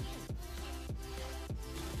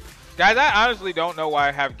 Guys, I honestly don't know why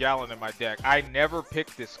I have Gallon in my deck. I never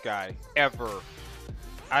pick this guy, ever.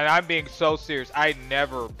 And I'm being so serious. I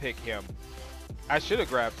never pick him. I should have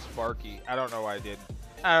grabbed Sparky. I don't know why I didn't.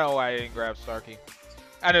 I don't know why I didn't grab Starky.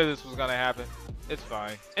 I knew this was going to happen. It's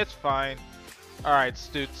fine. It's fine. Alright,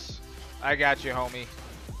 Stutz. I got you, homie.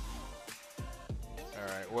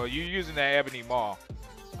 Alright, well, you using that Ebony Maw.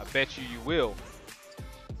 I bet you will.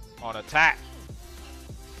 On attack.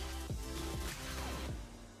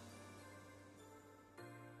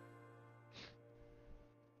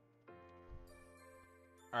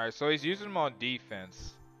 Alright, so he's using them on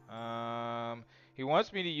defense. He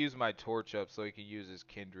wants me to use my Torch up so he can use his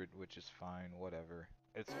Kindred, which is fine. Whatever.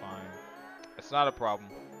 It's fine. It's not a problem.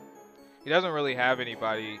 He doesn't really have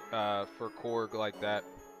anybody for Korg like that.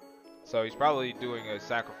 So he's probably doing a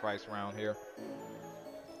sacrifice round here.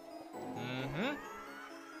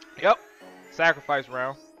 Yep. Sacrifice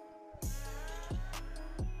round.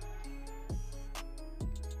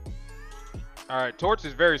 Alright, Torch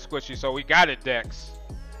is very squishy, so we got it, Dex.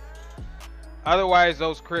 Otherwise,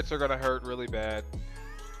 those crits are going to hurt really bad.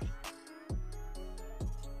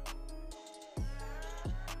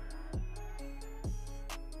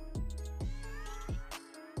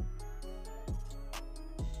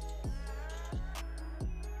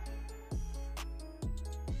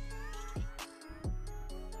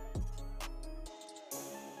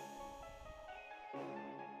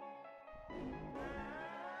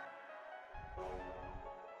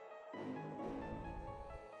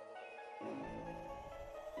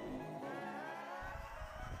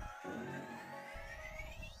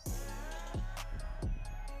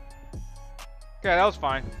 Okay, that was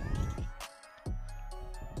fine.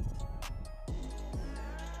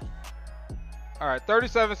 Alright,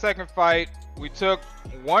 37-second fight. We took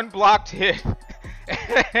one blocked hit.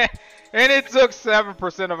 And it took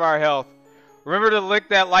 7% of our health. Remember to lick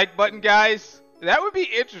that like button, guys? That would be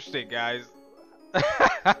interesting, guys.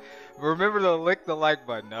 Remember to lick the like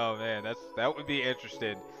button. Oh, man, that would be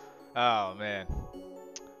interesting. Oh, man.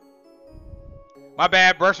 My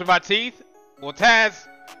bad, brushing my teeth. Well, Taz...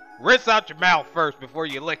 rinse out your mouth first before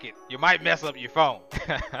you lick it. You might mess up your phone.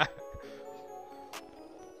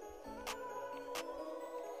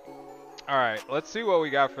 Alright, let's see what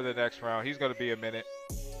we got for the next round. He's going to be a minute.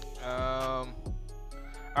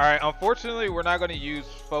 Alright, unfortunately, we're not going to use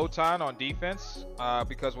Photon on defense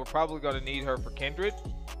because we're probably going to need her for Kindred.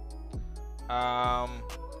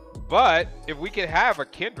 But if we could have a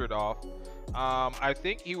Kindred off, I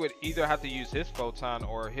think he would either have to use his Photon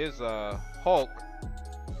or his Hulk.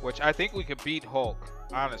 Which I think we could beat Hulk.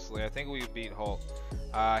 Honestly, I think we could beat Hulk.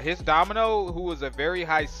 His Domino, who was a very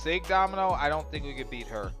high Sig Domino, I don't think we could beat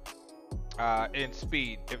her in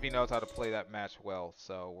speed if he knows how to play that match well.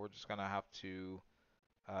 So we're just going to have to...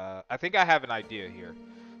 I think I have an idea here.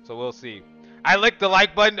 So we'll see. I licked the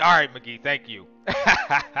like button. All right, McGee, thank you.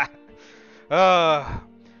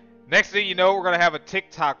 Next thing you know, we're going to have a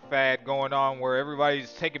TikTok fad going on where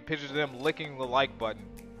everybody's taking pictures of them licking the like button.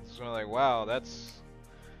 So we're like, wow, that's...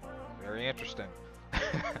 very interesting.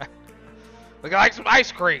 Look like some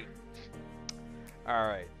ice cream.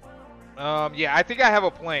 Alright. Yeah, I think I have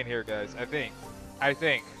a plan here, guys. I think.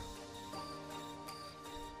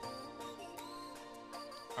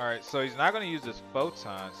 Alright, so he's not going to use his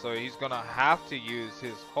Photon. So he's going to have to use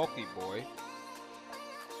his Hulky Boy.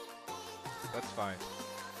 That's fine.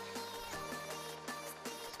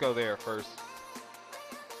 Let's go there first.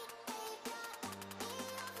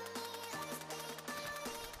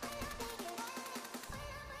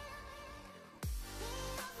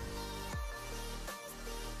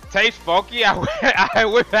 Tastes funky. I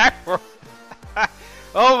went back for.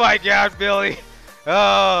 Oh my God, Billy.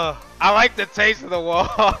 Oh, I like the taste of the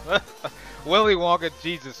wall. Willy Wonka,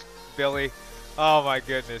 Jesus, Billy. Oh my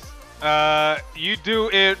goodness. You do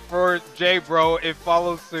it for J, bro. It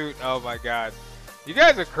follows suit. Oh my God. You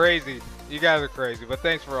guys are crazy. You guys are crazy. But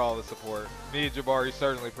thanks for all the support. Me and Jabari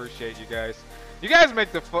certainly appreciate you guys. You guys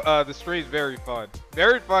make the streams very fun.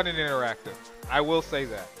 Very fun and interactive. I will say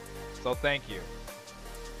that. So thank you.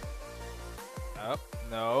 Oh,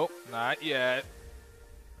 no, not yet.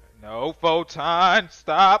 No, Photon,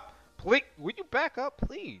 stop. Please, would you back up,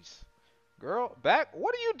 please? Girl, back.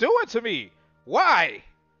 What are you doing to me? Why?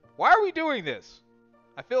 Why are we doing this?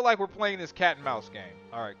 I feel like we're playing this cat and mouse game.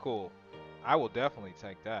 All right, cool. I will definitely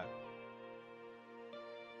take that.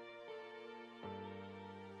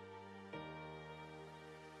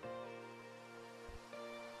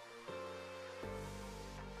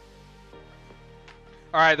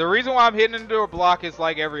 All right, the reason why I'm hitting into a block is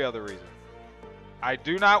like every other reason. I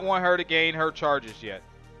do not want her to gain her charges yet.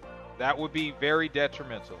 That would be very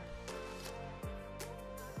detrimental.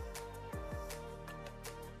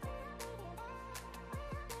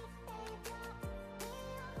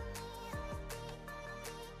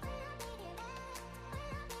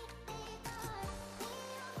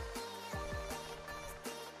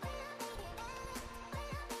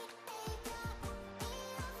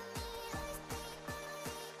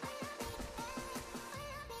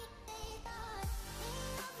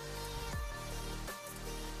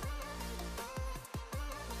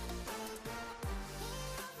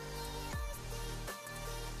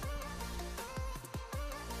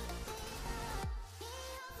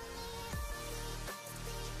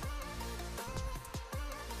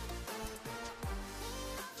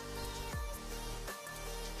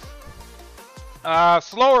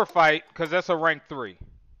 Slower fight, because that's a rank 3.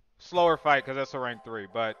 Slower fight, because that's a rank 3.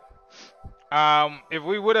 But if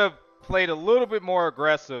we would have played a little bit more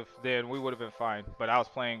aggressive, then we would have been fine. But I was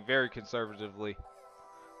playing very conservatively.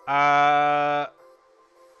 I'm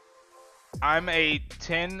a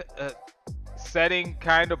 10 setting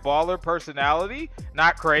kind of baller personality.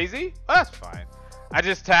 Not crazy. Oh, that's fine. I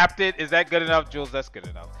just tapped it. Is that good enough, Jules? That's good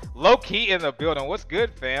enough. Low key in the building. What's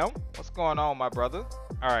good, fam? What's going on, my brother?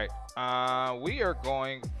 All right. We are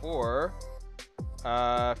going for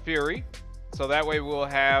Fury, so that way we'll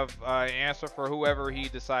have an answer for whoever he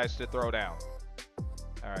decides to throw down.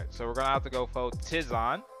 Alright, so we're gonna have to go for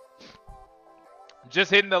Tizon.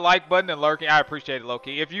 Just hitting the like button and lurking, I appreciate it,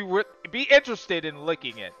 Loki. If you would be interested in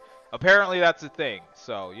licking it, apparently that's a thing,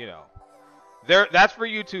 so you know. That's for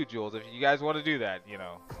you too, Jules, if you guys want to do that, you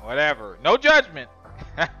know, whatever. No judgment.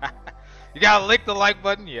 You gotta lick the like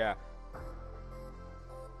button, yeah.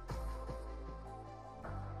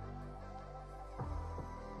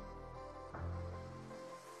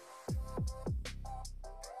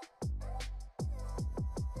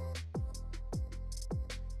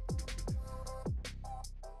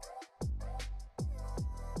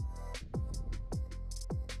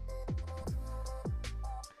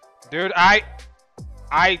 Dude,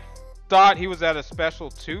 I thought he was at a special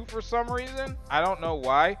 2 for some reason. I don't know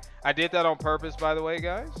why. I did that on purpose, by the way,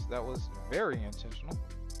 guys. That was very intentional.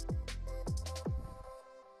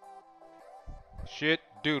 Shit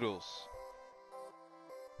doodles.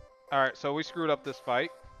 Alright, so we screwed up this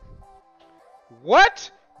fight. What?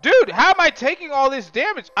 Dude, how am I taking all this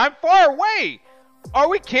damage? I'm far away. Are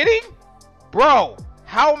we kidding? Bro,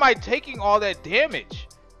 how am I taking all that damage?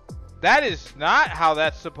 That is not how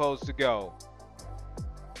that's supposed to go.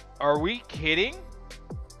 Are we kidding?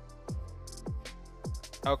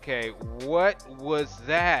 Okay, what was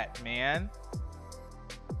that, man?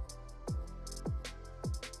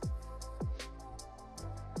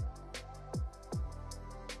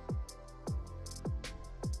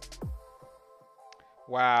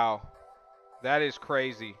 Wow. That is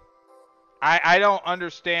crazy. I don't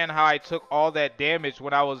understand how I took all that damage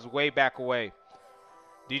when I was way back away.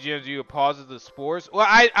 DJMU pauses the spores. Well,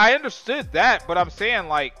 I understood that, but I'm saying,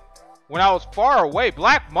 like, when I was far away,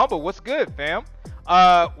 Black Mamba, what's good, fam?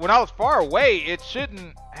 When I was far away, it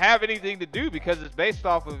shouldn't have anything to do because it's based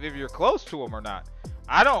off of if you're close to him or not.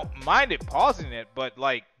 I don't mind it pausing it, but,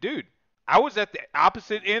 like, dude, I was at the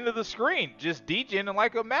opposite end of the screen, just DJing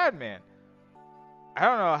like a madman. I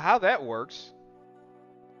don't know how that works.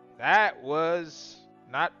 That was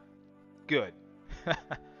not good.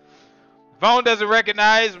 Phone doesn't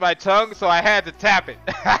recognize my tongue, so I had to tap it.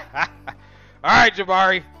 Alright,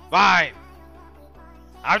 Jabari. Fine.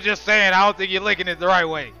 I'm just saying, I don't think you're licking it the right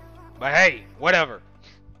way. But hey, whatever.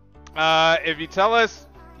 If you tell us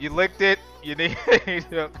you licked it, you need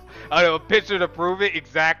a picture to prove it.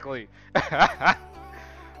 Exactly.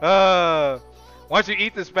 Once you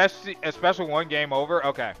eat the special one, game over.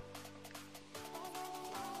 Okay.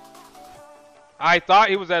 I thought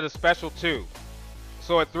he was at a special 2.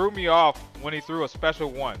 So it threw me off when he threw a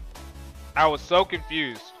special 1. I was so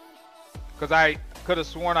confused. Because I could have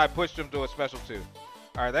sworn I pushed him to a special 2.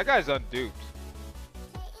 Alright, that guy's unduped.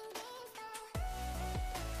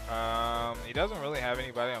 He doesn't really have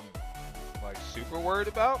anybody I'm like super worried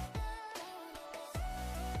about.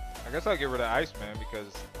 I guess I'll get rid of Iceman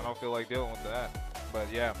because I don't feel like dealing with that.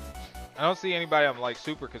 But yeah, I don't see anybody I'm like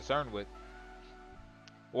super concerned with.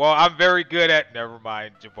 Well, I'm very good at. Never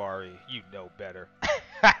mind, Jabari. You know better.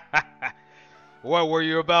 What were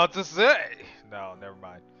you about to say? No, never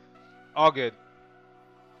mind. All good.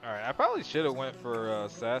 All right, I probably should have went for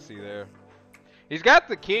Sassy there. He's got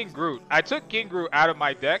the King Groot. I took King Groot out of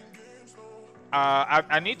my deck.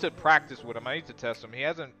 I need to practice with him. I need to test him. He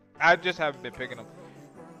hasn't. I just haven't been picking him.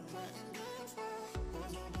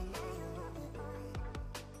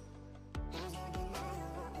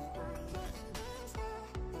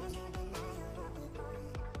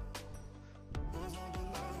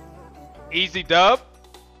 Easy dub.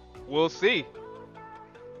 We'll see.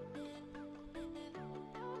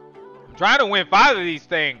 I'm trying to win 5 of these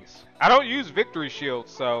things. I don't use victory shields,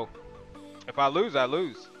 so if I lose, I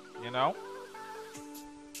lose. You know?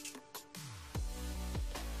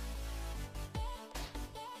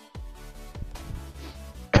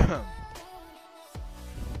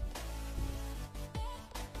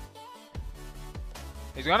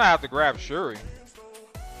 He's gonna have to grab Shuri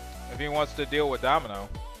if he wants to deal with Domino,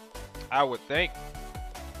 I would think.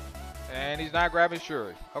 And he's not grabbing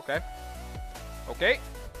Shuri. Okay. Okay.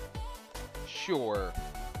 Sure.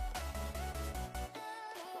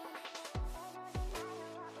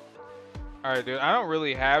 Alright, dude. I don't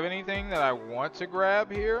really have anything that I want to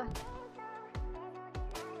grab here.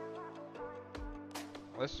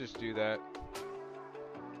 Let's just do that.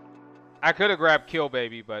 I could have grabbed Kill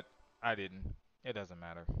Baby, but I didn't. It doesn't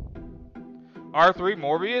matter. R3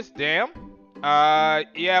 Morbius? Damn.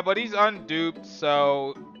 Yeah, but he's unduped,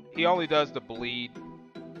 so he only does the bleed.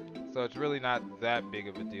 So it's really not that big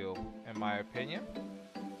of a deal, in my opinion.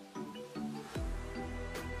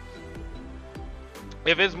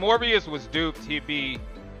 If his Morbius was duped, he'd be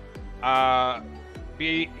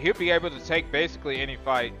able to take basically any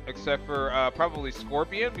fight, except for probably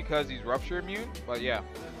Scorpion because he's rupture immune. But yeah,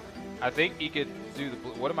 I think he could do the.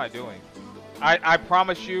 What am I doing? I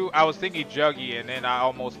promise you, I was thinking Juggy, and then I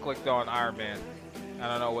almost clicked on Iron Man. I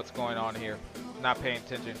don't know what's going on here. Not paying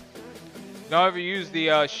attention. Don't ever use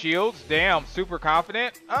the shields. Damn, super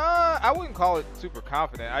confident. I wouldn't call it super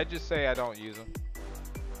confident. I just say I don't use them.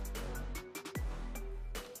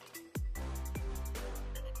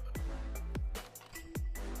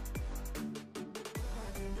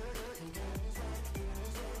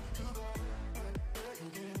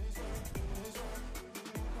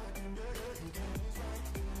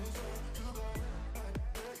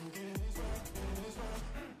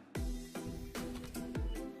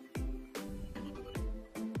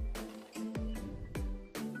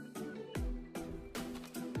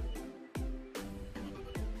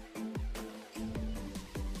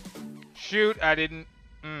 Shoot, I didn't.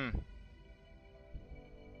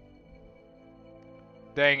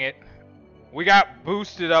 Dang it. We got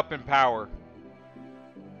boosted up in power.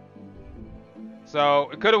 So,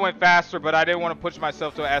 it could have went faster, but I didn't want to push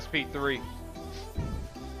myself to an SP3.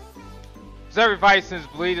 Sacrifice since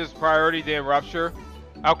bleed is priority, then rupture.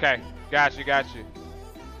 Okay, got you.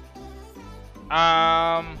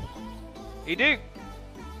 He did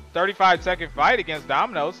 35-second fight against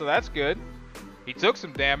Domino, so that's good. He took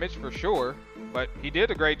some damage for sure, but he did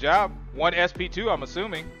a great job. 1 SP2, I'm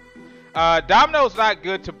assuming. Domino's not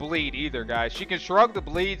good to bleed either, guys. She can shrug the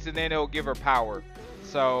bleeds and then it'll give her power.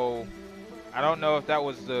 So, I don't know if that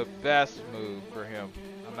was the best move for him.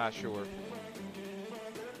 I'm not sure.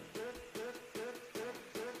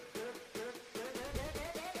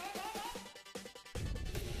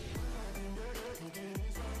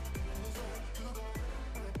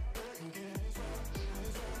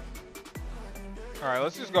 Alright,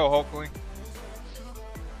 let's just go Hulkling.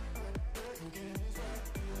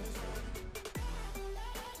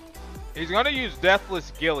 He's going to use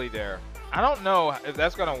Deathless Gilly there. I don't know if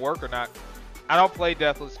that's going to work or not. I don't play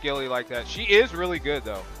Deathless Gilly like that. She is really good,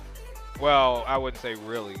 though. Well, I wouldn't say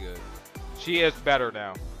really good. She is better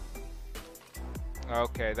now.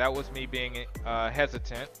 Okay, that was me being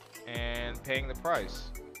hesitant and paying the price.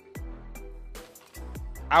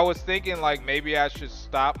 I was thinking, like, maybe I should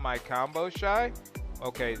stop my combo shy.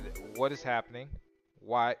 Okay, what is happening?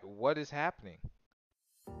 Why? What is happening?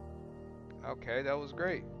 Okay, that was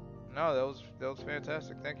great. No, that was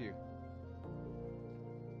fantastic. Thank you.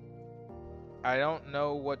 I don't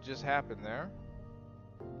know what just happened there.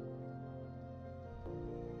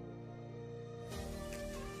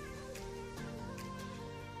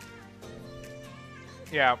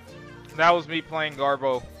 Yeah, that was me playing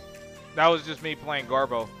Garbo. That was just me playing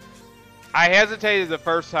Garbo. I hesitated the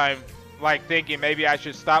first time, like thinking maybe I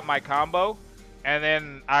should stop my combo, and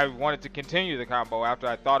then I wanted to continue the combo after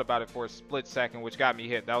I thought about it for a split second, which got me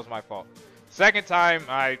hit. That was my fault. Second time,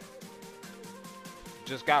 I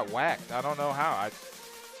just got whacked. I don't know how. I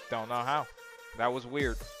don't know how. That was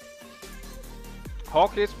weird.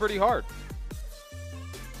 Hulk hits pretty hard.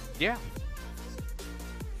 Yeah.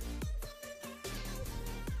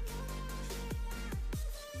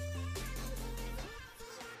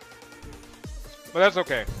 But that's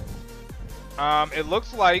okay. It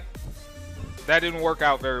looks like that didn't work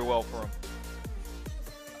out very well for him.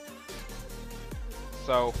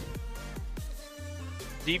 So,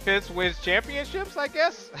 defense wins championships, I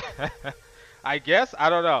guess. I guess. I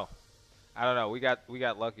don't know. I don't know. We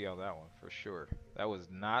got lucky on that one for sure. That was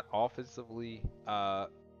not offensively a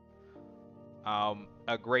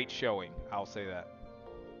great showing. I'll say that.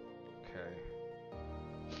 Okay.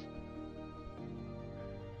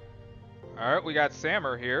 All right, we got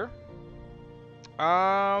Sammer here.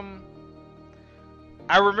 I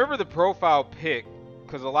remember the profile pick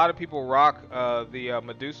because a lot of people rock the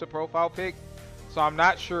Medusa profile pick. So I'm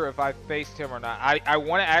not sure if I faced him or not. I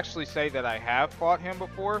want to actually say that I have fought him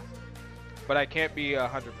before, but I can't be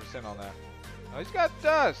 100% on that. Oh, he's got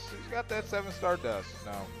dust. He's got that 7-star dust.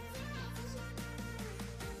 No.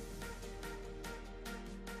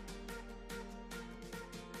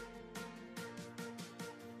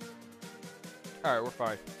 All right, we're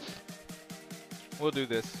fine. We'll do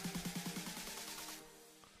this.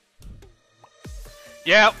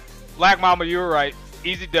 Yep, Black Mama, you were right.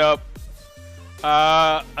 Easy dub.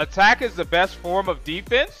 Attack is the best form of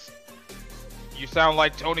defense? You sound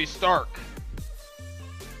like Tony Stark.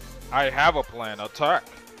 I have a plan. Attack.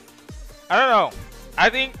 I don't know. I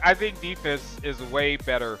think defense is way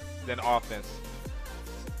better than offense.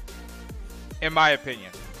 In my opinion.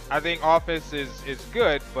 I think offense is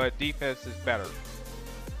good, but defense is better.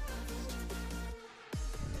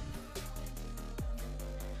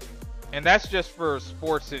 And that's just for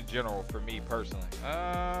sports in general for me personally.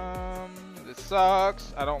 This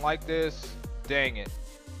sucks. I don't like this. Dang it.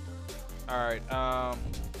 Alright, alright,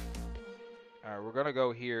 we're gonna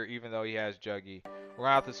go here even though he has Juggy. We're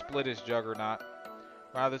gonna have to split his Juggernaut.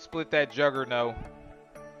 We're gonna have to split that Juggernaut.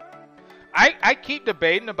 I keep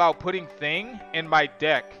debating about putting Thing in my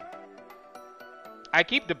deck. I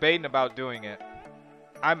keep debating about doing it.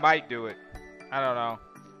 I might do it. I don't know.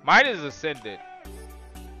 Mine is Ascended.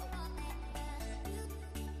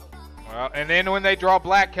 Well, and then when they draw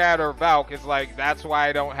Black Cat or Valk, it's like, that's why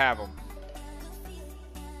I don't have them.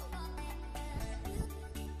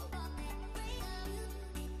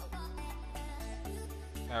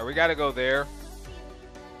 Alright, we gotta go there.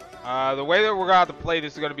 The way that we're gonna have to play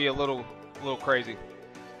this is gonna be a little crazy.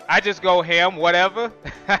 I just go ham, whatever.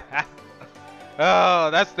 Oh,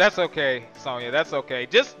 that's okay, Sonya. That's okay.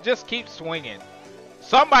 Just keep swinging.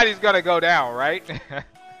 Somebody's gonna go down, right?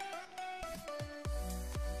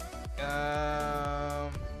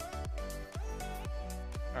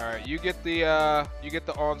 All right, you get the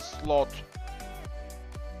onslaught.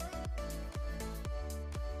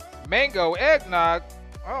 Mango eggnog.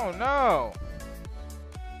 Oh no.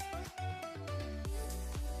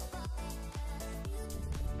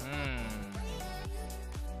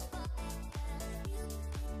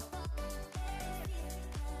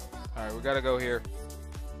 Alright, we gotta go here.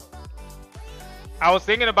 I was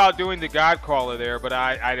thinking about doing the God Crawler there, but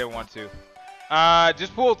I didn't want to.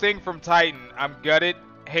 Just pull Thing from Titan. I'm gutted.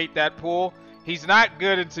 Hate that pull. He's not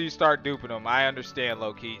good until you start duping him. I understand,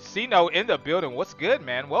 low-key. C-No in the building. What's good,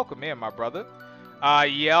 man? Welcome in, my brother.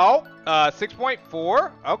 Yell.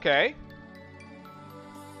 6.4. Okay.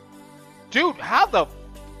 Dude, how the...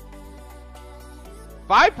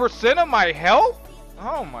 5% of my health?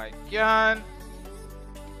 Oh, my God.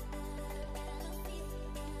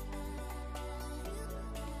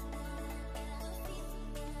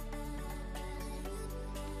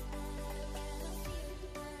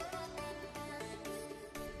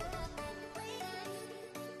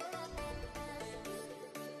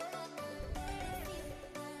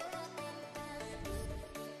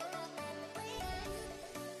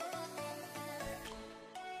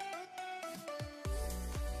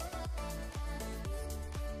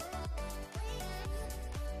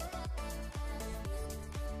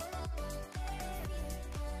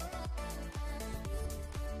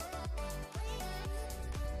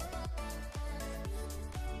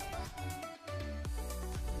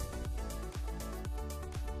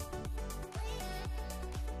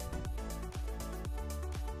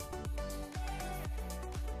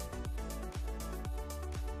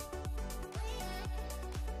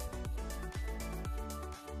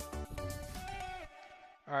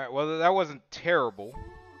 Alright, well, that wasn't terrible.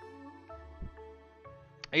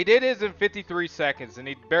 He did his in 53 seconds, and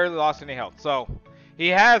he barely lost any health. So, he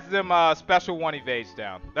has them special 1 evades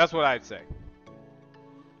down. That's what I'd say.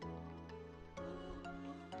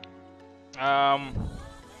 I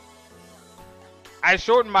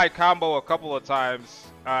shortened my combo a couple of times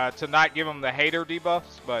to not give him the hater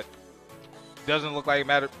debuffs, but doesn't look like it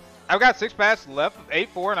mattered. I've got 6 passes left,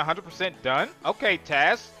 8-4, and 100% done. Okay,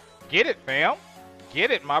 Taz. Get it, fam. Get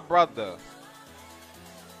it, my brother.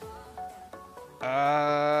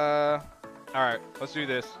 Alright, let's do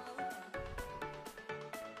this.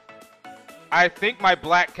 I think my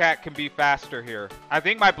Black Cat can be faster here. I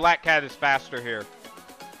think my Black Cat is faster here.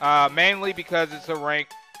 Mainly because it's a rank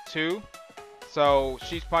 2. So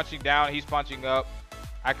she's punching down, he's punching up.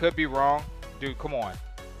 I could be wrong. Dude, come on.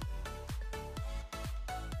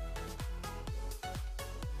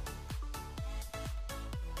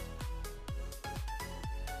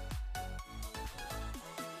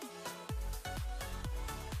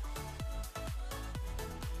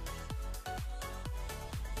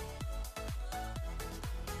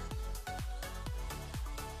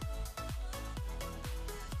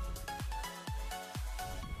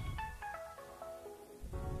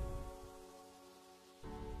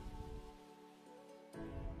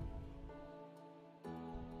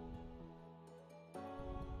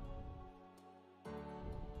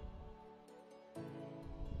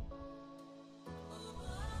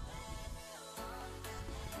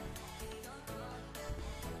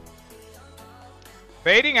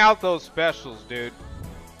 Fading out those specials, dude.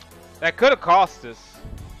 That could have cost us.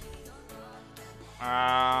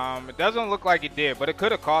 It doesn't look like it did, but it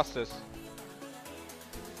could have cost us.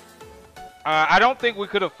 I don't think we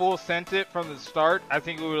could have full sent it from the start. I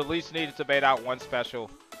think we would at least needed to bait out 1 special.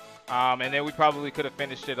 And then we probably could have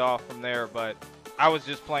finished it off from there, but I was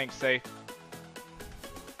just playing safe.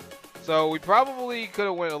 So we probably could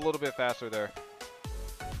have went a little bit faster there.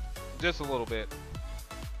 Just a little bit.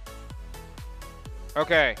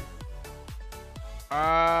 Okay.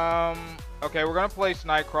 Okay, we're gonna place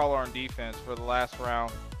Nightcrawler on defense for the last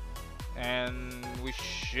round, and we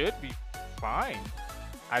should be fine.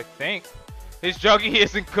 I think his Juggy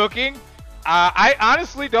isn't cooking. I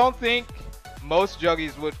honestly don't think most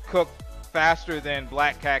Juggies would cook faster than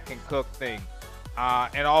Black Cat can cook thing.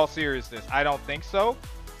 In all seriousness, I don't think so.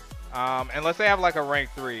 Unless they have like a rank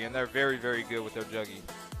 3 and they're very, very good with their Juggy.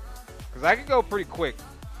 Because I can go pretty quick.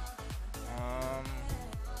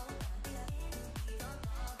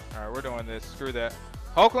 Alright, we're doing this. Screw that.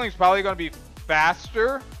 Hulkling's probably going to be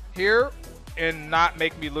faster here and not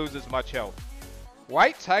make me lose as much health.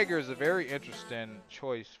 White Tiger is a very interesting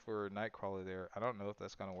choice for Nightcrawler there. I don't know if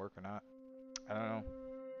that's going to work or not. I don't know.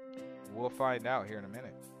 We'll find out here in a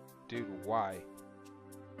minute. Dude, why?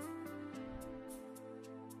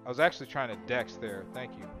 I was actually trying to dex there.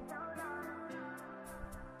 Thank you.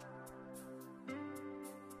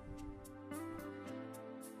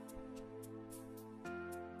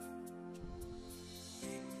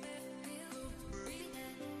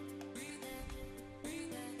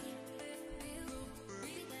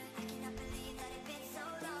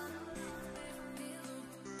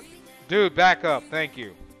 Dude, back up. Thank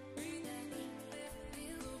you.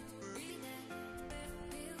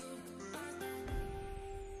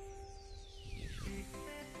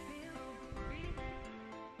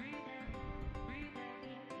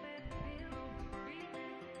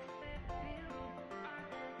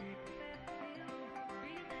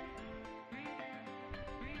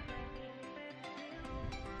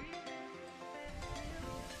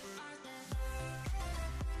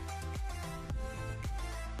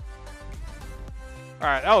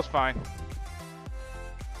 Alright, that was fine.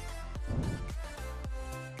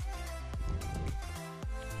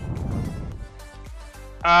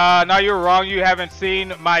 No, you're wrong. You haven't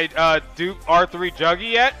seen my Duke R3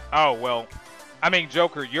 Juggy yet? Oh, well. I mean,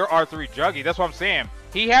 Joker, you're R3 Juggy. That's what I'm saying.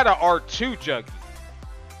 He had a R2 Juggy.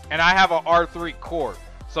 And I have a R3 core.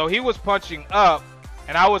 So he was punching up,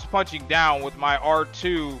 and I was punching down with my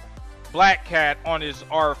R2 Black Cat on his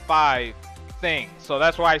R5 thing. So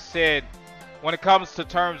that's why I said, when it comes to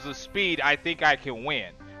terms of speed, I think I can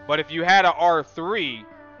win. But if you had a R3,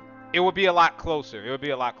 it would be a lot closer. It would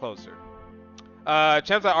be a lot closer.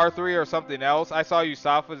 Chance at R3 or something else. I saw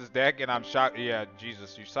Yusafa's deck and I'm shocked. Yeah,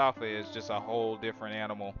 Jesus, Yusafa is just a whole different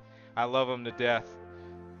animal. I love him to death.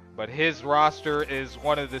 But his roster is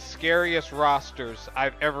one of the scariest rosters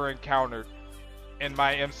I've ever encountered in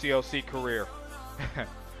my MCOC career.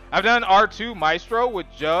 I've done R2 Maestro with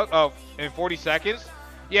Jug in 40 seconds.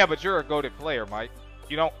 Yeah, but you're a goated player, Mike.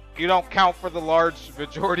 You don't count for the large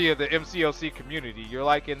majority of the MCOC community. You're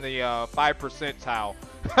like in the 5 percentile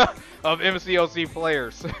of MCOC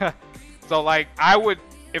players. So like I would,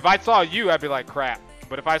 if I saw you, I'd be like crap.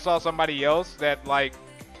 But if I saw somebody else that like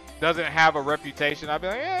doesn't have a reputation, I'd be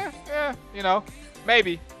like, yeah, you know,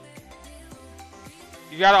 maybe.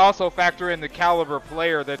 You gotta also factor in the caliber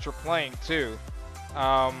player that you're playing too.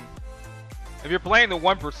 If you're playing the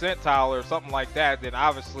 1 percentile or something like that, then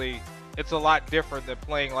obviously it's a lot different than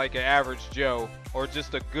playing like an average Joe or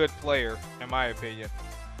just a good player, in my opinion.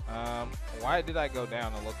 Why did I go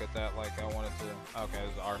down and look at that like I wanted to? Okay, it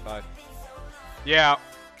was R5. Yeah.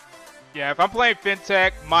 Yeah, if I'm playing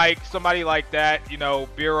FinTech, Mike, somebody like that, you know,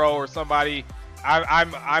 Bureau or somebody,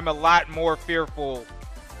 I'm a lot more fearful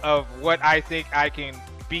of what I think I can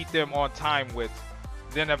beat them on time with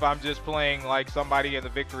than if I'm just playing like somebody in the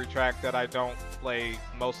victory track that I don't play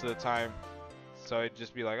most of the time. So it'd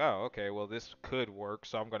just be like, oh, okay, well this could work,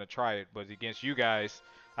 so I'm gonna try it. But against you guys,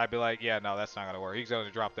 I'd be like, yeah, no, that's not gonna work. He's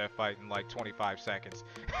gonna drop that fight in like 25 seconds.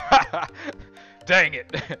 Dang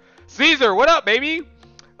it. Caesar, what up, baby?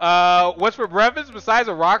 What's for breakfast besides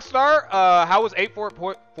a Rockstar? How was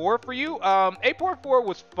 8.4 for you? 8.4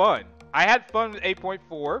 was fun. I had fun with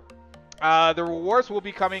 8.4. The rewards will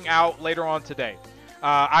be coming out later on today.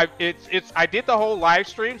 I did the whole live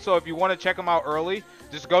stream, so if you want to check them out early,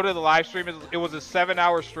 just go to the live stream. It was a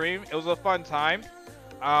 7-hour stream. It was a fun time.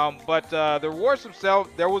 But the rewards themselves,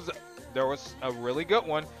 there was a really good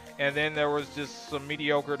one, and then there was just some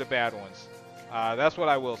mediocre to bad ones. That's what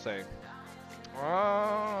I will say.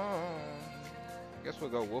 I guess we'll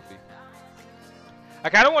go Wolfie. I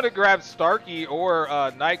kind of want to grab Starkey or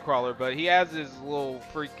Nightcrawler, but he has his little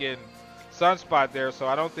freaking sunspot there, so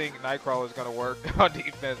I don't think Nightcrawler is going to work on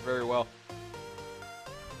defense very well.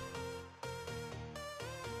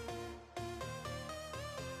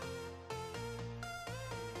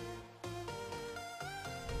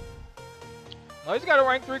 Oh, he's got a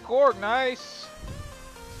rank 3 Korg. Nice.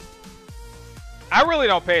 I really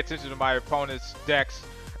don't pay attention to my opponent's decks.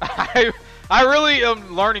 I really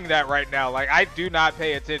am learning that right now. Like, I do not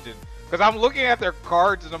pay attention. Because I'm looking at their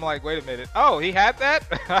cards and I'm like, wait a minute. Oh, he had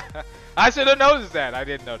that? I should have noticed that. I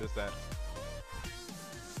didn't notice that.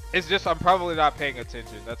 It's just I'm probably not paying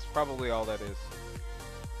attention. That's probably all that is.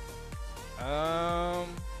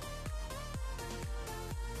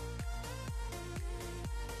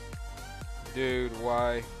 Dude,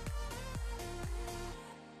 why?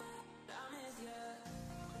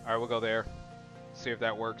 Alright, we'll go there. See if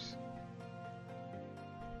that works.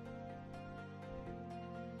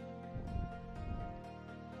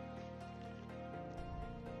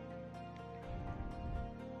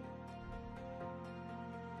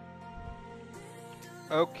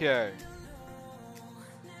 Okay.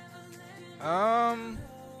 I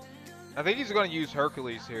think he's going to use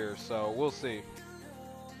Hercules here, so we'll see.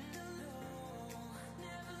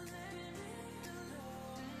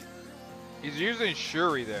 He's using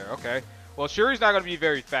Shuri there. Okay. Well, Shuri's not going to be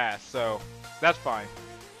very fast, so that's fine.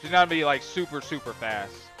 She's not going to be like super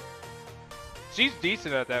fast. She's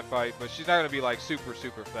decent at that fight, but she's not going to be like super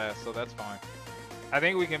fast, so that's fine. I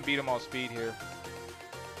think we can beat him on speed here.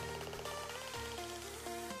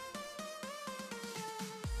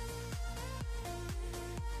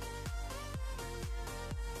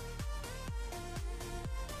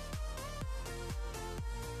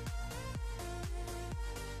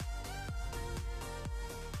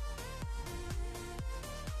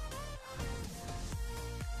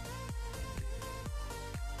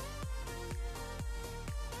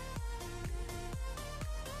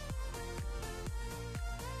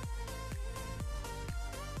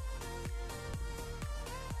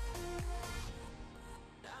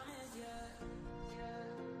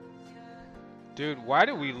 Dude, why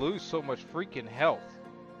did we lose so much freaking health?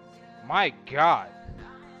 My God.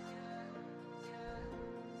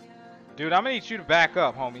 Dude, I'm gonna need you to back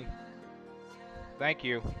up, homie. Thank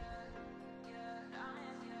you.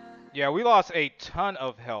 Yeah, we lost a ton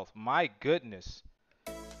of health. My goodness.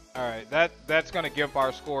 Alright, that's gonna give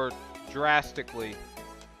our score drastically.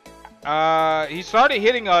 He started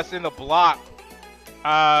hitting us in the block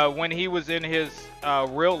when he was in his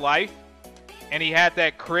real life. And he had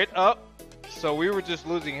that crit up. So we were just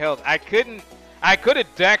losing health. I could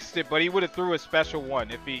have dexed it, but he would have threw a special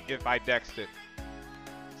one if I dexed it.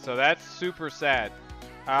 So that's super sad.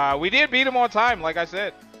 We did beat him on time, like I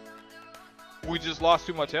said. We just lost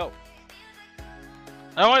too much health.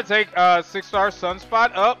 I want to take 6-star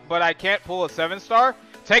Sunspot up, but I can't pull a 7-star.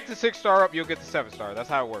 Take the 6-star up, you'll get the 7-star. That's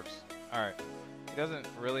how it works. All right. He doesn't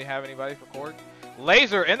really have anybody for Korg.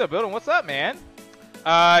 Laser in the building. What's up, man?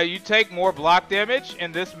 You take more block damage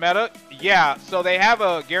in this meta. Yeah, so they have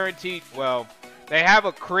a guaranteed, well, they have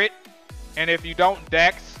a crit, and if you don't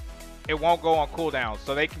dex, it won't go on cooldown.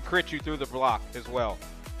 So they can crit you through the block as well.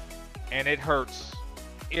 And it hurts.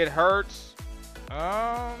 It hurts.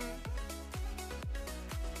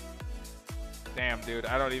 Damn, dude.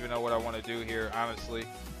 I don't even know what I want to do here, honestly.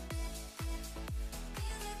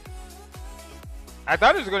 I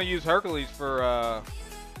thought he was going to use Hercules for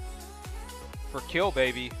Kill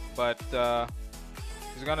Baby, but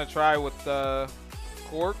he's going to try with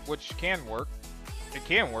Court, which can work. It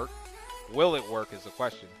can work. Will it work is the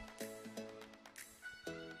question.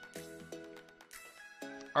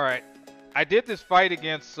 Alright. I did this fight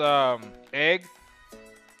against Egg,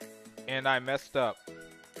 and I messed up.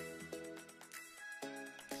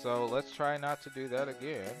 So let's try not to do that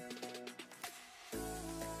again.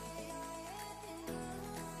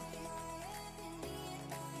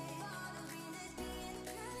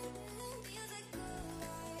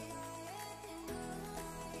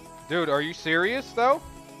 Dude, are you serious though?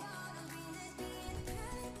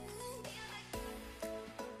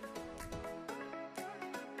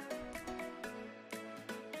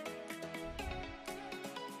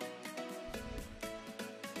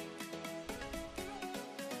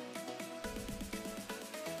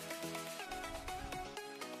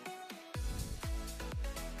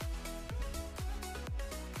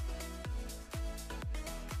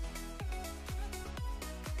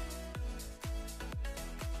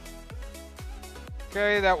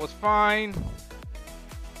 Okay, that was fine.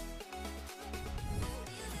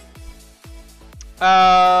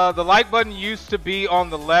 The like button used to be on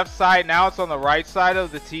the left side. Now it's on the right side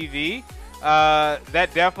of the TV.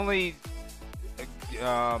 That definitely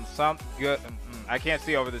some good. I can't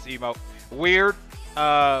see over this emote. Weird.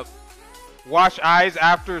 Wash eyes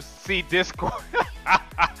after see Discord.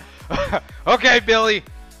 Okay, Billy,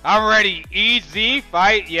 I'm ready. Easy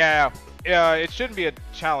fight. Yeah. It shouldn't be a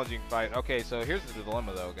challenging fight. Okay, so here's the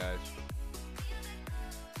dilemma, though, guys.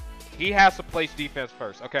 He has to place defense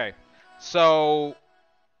first. Okay, so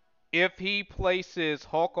if he places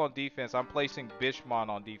Hulk on defense, I'm placing Bishmon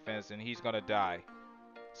on defense, and he's going to die.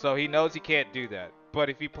 So he knows he can't do that.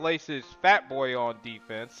 But if he places Fat Boy on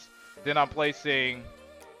defense, then I'm placing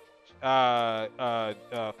Photon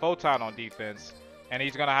on defense, and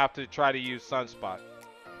he's going to have to try to use Sunspot.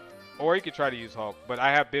 Or he could try to use Hulk, but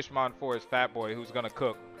I have Bishmon for his Fat Boy who's going to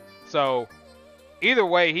cook. So, either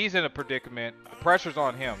way, he's in a predicament. The pressure's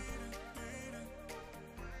on him.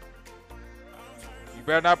 You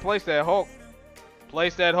better not place that Hulk.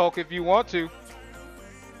 Place that Hulk if you want to.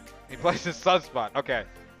 He places Sunspot. Okay.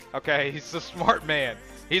 Okay, he's a smart man.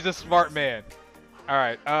 He's a smart man.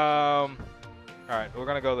 Alright, alright, we're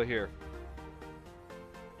going to go to here.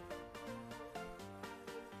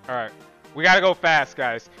 Alright. We gotta go fast,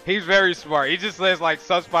 guys. He's very smart. He just says like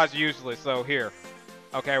Sunspot's useless. So here,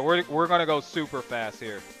 okay, we're gonna go super fast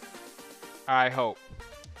here. I hope.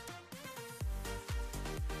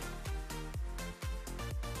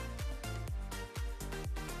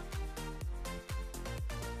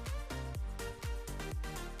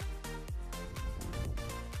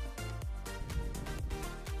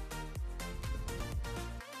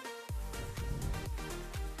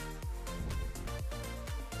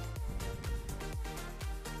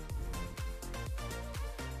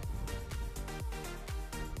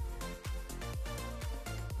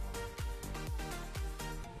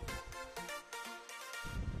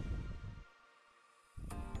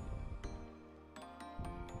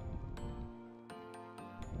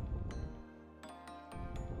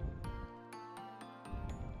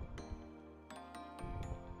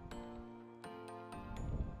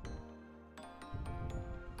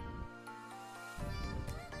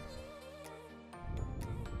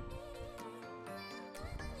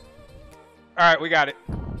 All right, we got it.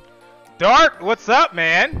 Dark, what's up,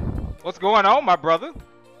 man? What's going on, my brother?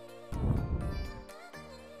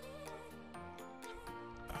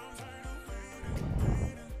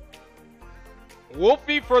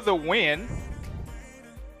 Wolfie for the win.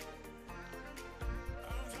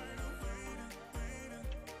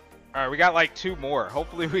 All right, we got like 2 more.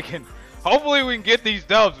 Hopefully we can get these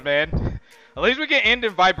dubs, man. At least we can end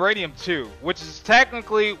in Vibranium 2, which is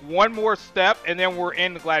technically 1 more step, and then we're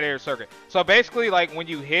in the Gladiator Circuit. So basically, like, when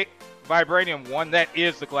you hit Vibranium 1, that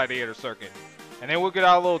is the Gladiator Circuit. And then we'll get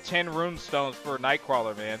our little 10 rune stones for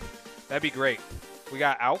Nightcrawler, man. That'd be great. We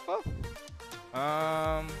got Alpha?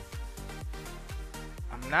 I'm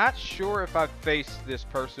not sure if I've faced this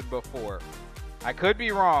person before. I could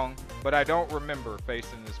be wrong, but I don't remember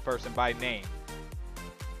facing this person by name.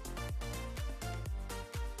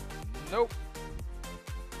 Nope.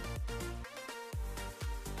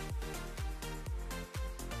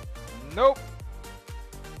 Nope.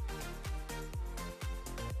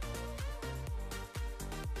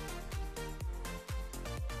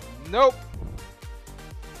 Nope.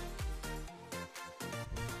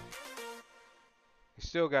 He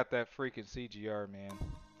still got that freaking CGR, man.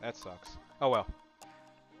 That sucks. Oh well.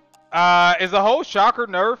 Is the whole Shocker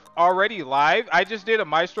nerf already live? I just did a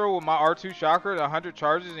Maestro with my R2 Shocker at 100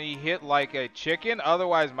 charges and he hit like a chicken.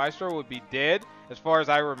 Otherwise, Maestro would be dead. As far as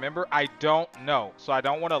I remember, I don't know. So I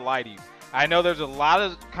don't want to lie to you. I know there's a lot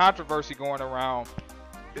of controversy going around,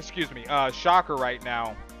 excuse me, Shocker right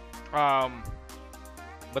now.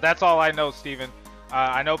 But that's all I know, Steven.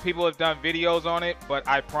 I know people have done videos on it, but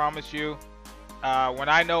I promise you, when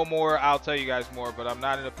I know more, I'll tell you guys more. But I'm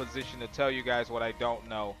not in a position to tell you guys what I don't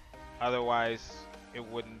know. Otherwise, it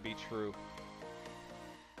wouldn't be true.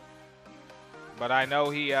 But I know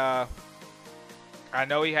he has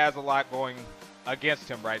a lot going against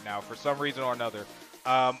him right now for some reason or another.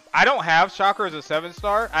 I don't have Shocker as a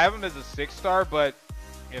 7-star. I have him as a 6-star, but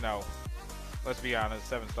you know, let's be honest,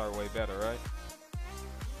 7-star way better, right?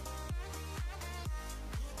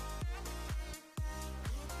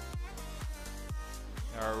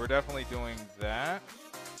 All right, we're definitely doing that.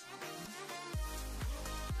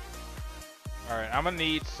 All right, I'm gonna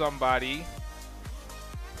need somebody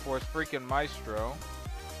for his freaking Maestro.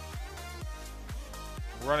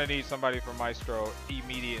 We're gonna need somebody for Maestro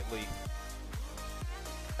immediately.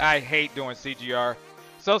 I hate doing CGR.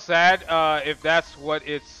 So sad if that's what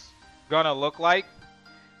it's gonna look like.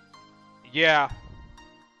 Yeah.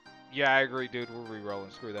 Yeah, I agree, dude. We're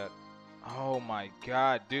re-rolling. Screw that. Oh my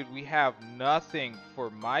god, dude. We have nothing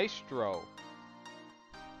for Maestro.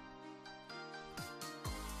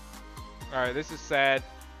 Alright, this is sad.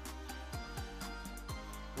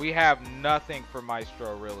 We have nothing for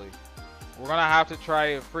Maestro, really. We're gonna have to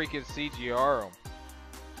try to freaking CGR him.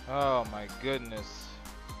 Oh my goodness.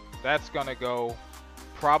 That's gonna go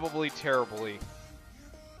probably terribly.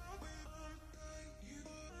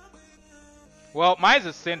 Well, mine's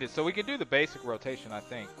ascended, so we can do the basic rotation, I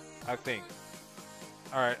think.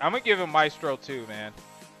 Alright, I'm gonna give him Maestro too, man.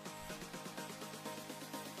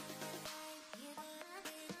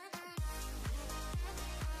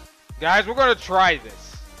 Guys, we're gonna try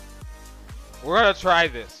this. We're gonna try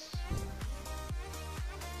this.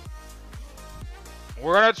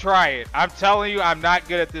 We're gonna try it. I'm telling you, I'm not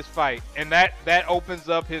good at this fight. And that opens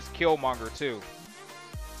up his Killmonger too.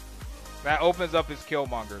 That opens up his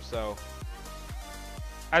Killmonger, so.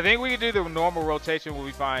 I think we can do the normal rotation, we'll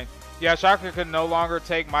be fine. Yeah, Shocker can no longer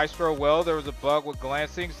take Maestro well. There was a bug with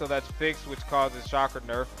glancing, so that's fixed, which causes Shocker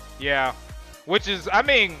nerf. Yeah. Which is, I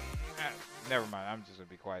mean, never mind. I'm just gonna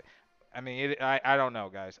be quiet. I mean, I don't know,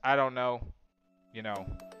 guys. I don't know. You know,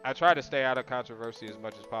 I try to stay out of controversy as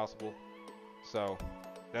much as possible. So,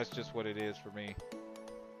 that's just what it is for me.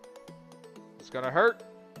 It's gonna hurt.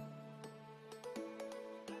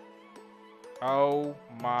 Oh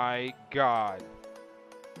my god.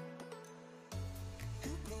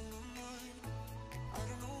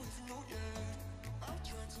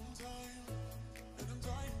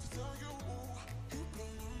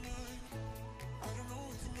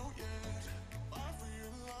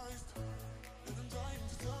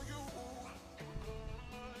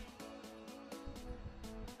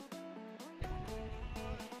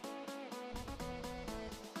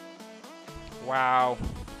 Wow.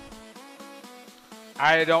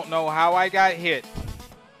 I don't know how I got hit,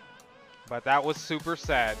 but that was super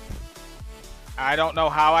sad. I don't know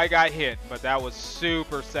how I got hit, but that was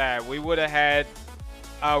super sad. We would have had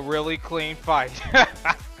a really clean fight.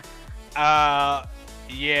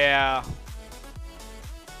 Yeah.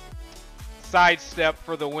 Sidestep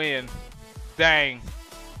for the win. Dang.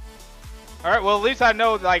 Alright, well at least I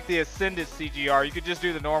know like the Ascendant CGR. You could just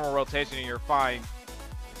do the normal rotation and you're fine.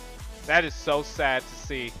 That is so sad to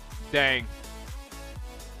see. Dang.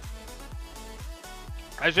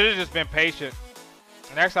 I should have just been patient.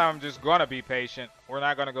 Next time I'm just going to be patient. We're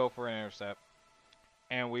not going to go for an intercept.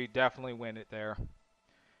 And we definitely win it there.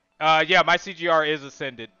 Yeah, my CGR is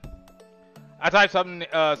Ascended. I typed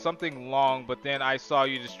something long, but then I saw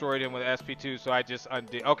you destroyed him with SP2, so I just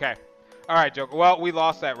undid. Okay. Alright, Joker. Well, we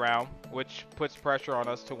lost that round, which puts pressure on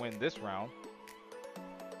us to win this round.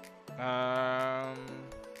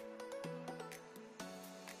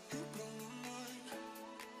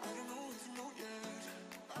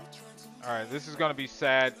 Alright, this is gonna be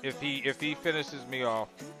sad if he finishes me off.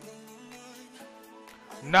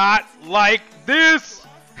 Not like this!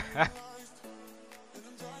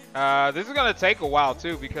 This is gonna take a while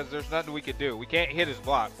too because there's nothing we can do. We can't hit his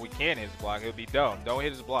block. We can hit his block. It would be dumb. Don't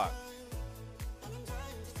hit his block.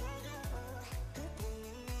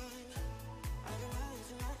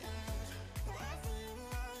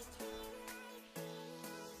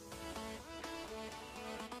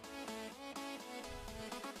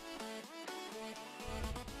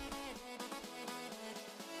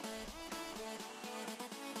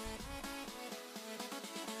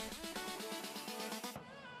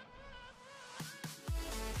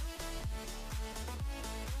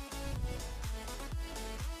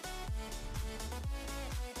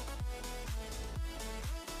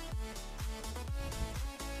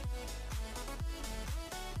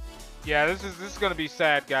 Yeah, this is gonna be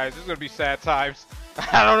sad, guys. This is gonna be sad times.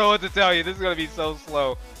 I don't know what to tell you. This is gonna be so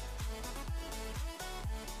slow.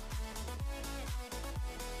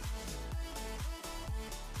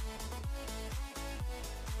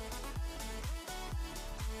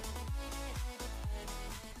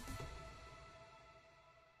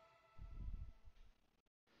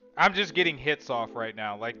 I'm just getting hits off right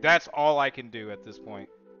now. Like, that's all I can do at this point.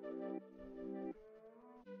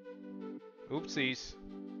 Oopsies.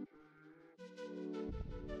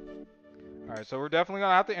 Alright, so we're definitely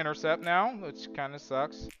gonna have to intercept now, which kind of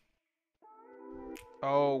sucks.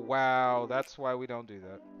 Oh, wow. That's why we don't do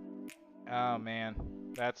that. Oh, man.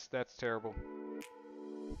 That's terrible.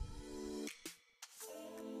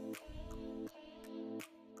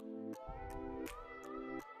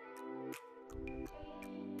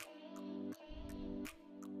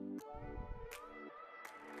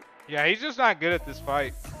 Yeah, he's just not good at this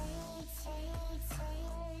fight.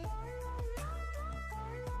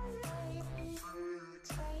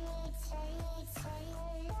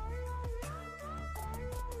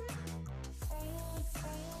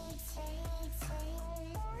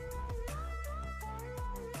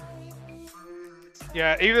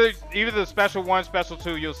 Yeah, either the special 1, special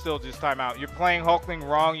 2, you'll still just time out. You're playing Hulkling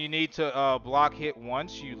wrong. You need to block hit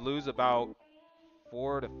once. You lose about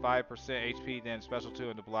 4 to 5% HP. Then special 2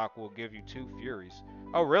 and the block will give you 2 Furies.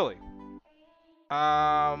 Oh, really?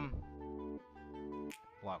 Block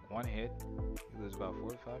 1 hit. You lose about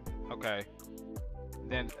 4 to 5. Okay.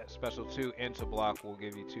 Then special 2 into block will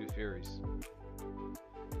give you 2 Furies.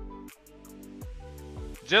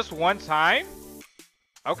 Just one time?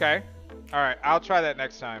 Okay. Alright, I'll try that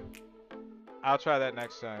next time. Alright,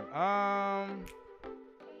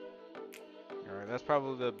 that's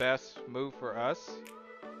probably the best move for us.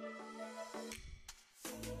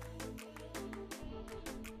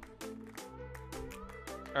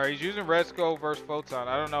 Alright, he's using Red Skull versus Photon.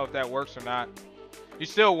 I don't know if that works or not. You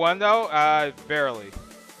still won though? Barely.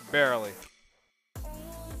 Barely.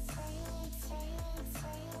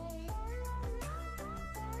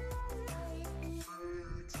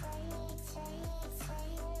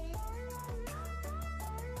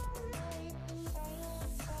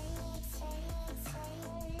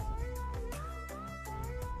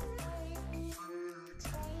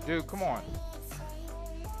 Dude, come on.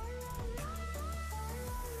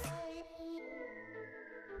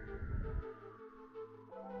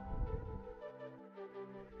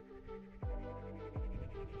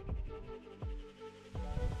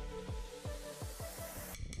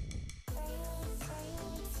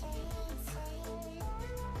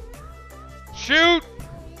 Shoot!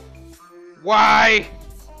 Why?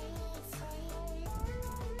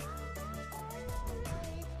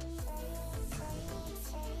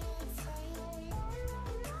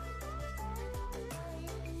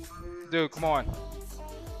 Dude, come on.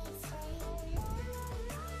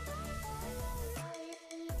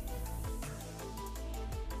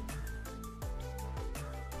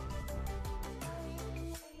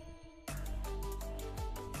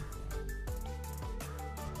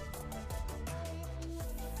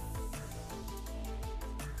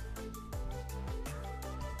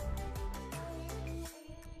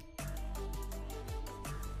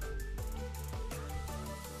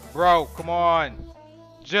 Bro, come on.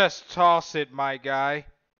 Just toss it, my guy.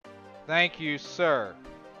 Thank you, sir.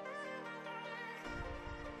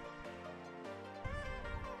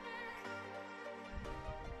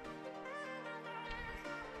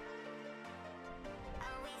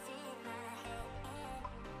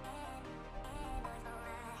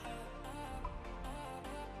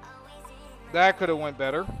 That could have went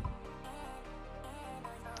better.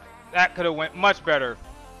 That could have went much better.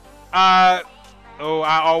 Oh,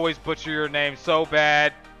 I always butcher your name so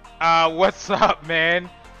bad. What's up, man?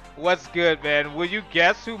 What's good, man? Will you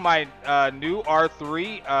guess who my new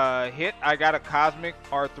R3 hit? I got a Cosmic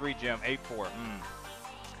R3 gem, 8-4.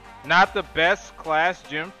 Not the best class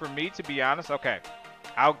gem for me, to be honest. Okay,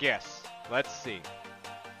 I'll guess. Let's see.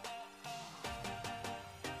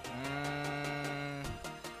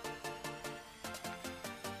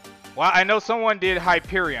 Well, I know someone did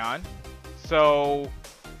Hyperion, so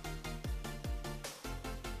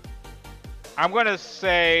I'm gonna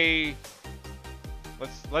say,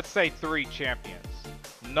 let's say 3 champions: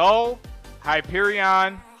 Null,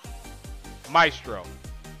 Hyperion, Maestro.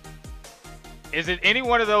 Is it any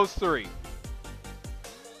one of those 3?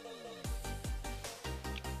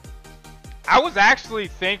 I was actually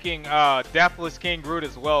thinking Deathless King Groot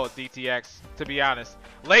as well at DTX, to be honest.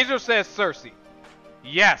 Laser says Cersei.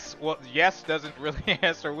 Yes. Well, yes doesn't really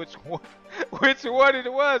answer which one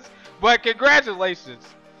it was, but congratulations.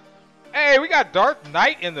 Hey, we got Darth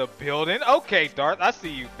Knight in the building. Okay, Darth, I see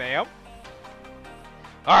you, fam.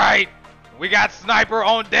 All right, we got Sniper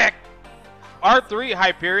on deck. R3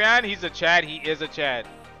 Hyperion, he's a Chad. He is a Chad.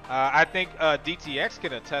 I think DTX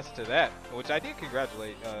can attest to that, which I did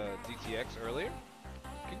congratulate DTX earlier.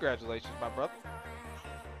 Congratulations, my brother.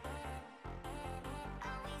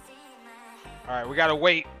 All right, we gotta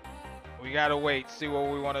wait. We gotta wait. See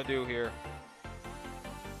what we want to do here.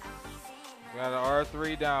 We got an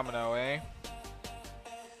R3 Domino, eh?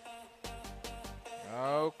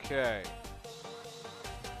 Okay.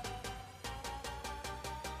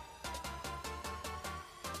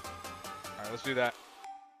 All right, let's do that.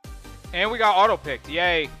 And we got auto picked.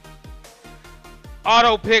 Yay.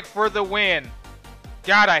 Auto pick for the win.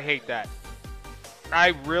 God, I hate that. I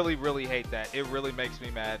really, really hate that. It really makes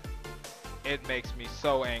me mad. It makes me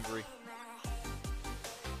so angry.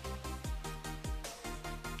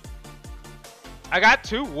 I got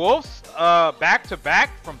 2 wolves back to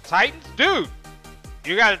back from Titans. Dude,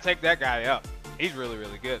 you got to take that guy up. He's really,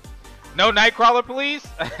 really good. No Nightcrawler, please?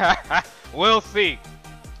 We'll see.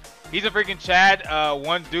 He's a freaking Chad.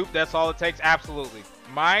 1 dupe, that's all it takes. Absolutely.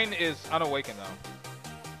 Mine is unawakened,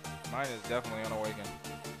 though. Mine is definitely unawakened.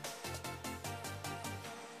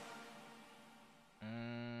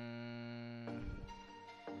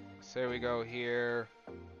 So we go here.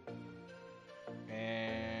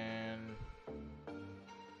 And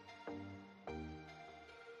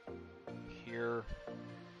here.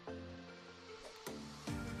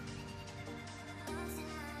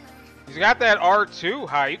 He's got that R2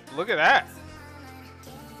 hype. Look at that.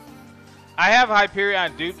 I have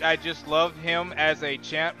Hyperion duped. I just love him as a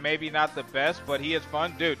champ. Maybe not the best, but he is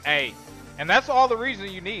fun. Dude, hey. And that's all the reason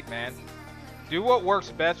you need, man. Do what works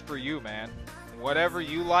best for you, man. Whatever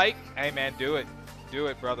you like, hey, man, do it. Do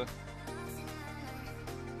it, brother.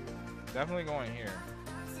 Definitely going here.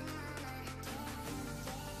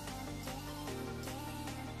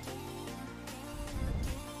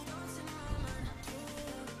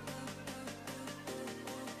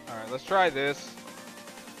 Alright, let's try this.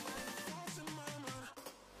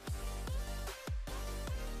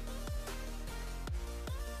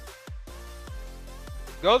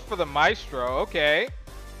 Goes for the Maestro, okay.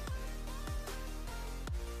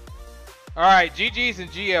 Alright, GG's and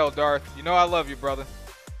GL, Darth. You know I love you, brother.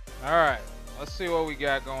 Alright, let's see what we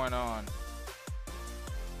got going on.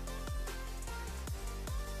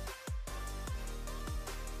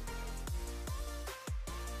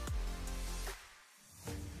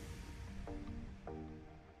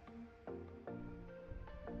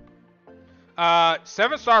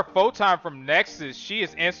 Seven-star Photon from Nexus. She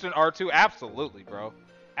is instant R2. Absolutely, bro.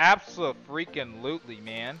 Abso-freaking-lutely,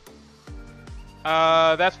 man.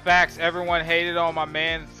 That's facts. Everyone hated on my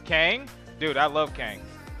man's Kang. Dude, I love Kang.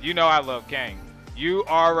 You know I love Kang. You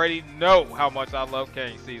already know how much I love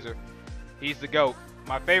Kang, Caesar. He's the GOAT.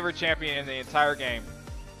 My favorite champion in the entire game.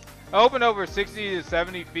 Open over 60 to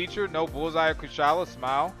 70 feature. No bullseye or Kushala.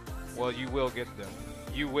 Smile. Well, you will get them.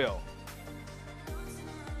 You will.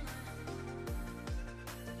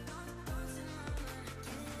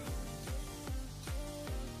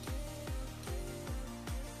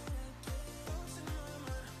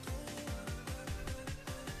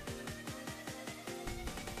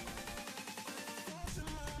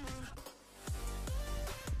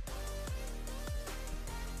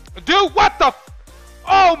 Dude, what the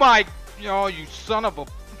oh my, oh, you son of a,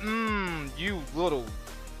 you little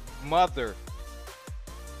mother.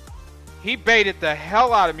 He baited the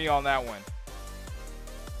hell out of me on that one.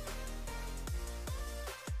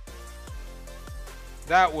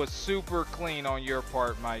 That was super clean on your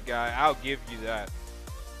part, my guy. I'll give you that.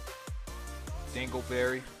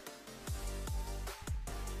 Dingleberry.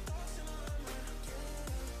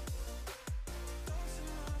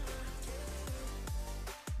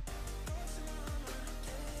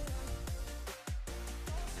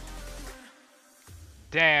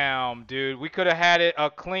 Damn, dude. We could have had it a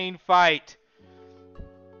clean fight.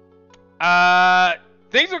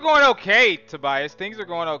 Things are going okay, Tobias. Things are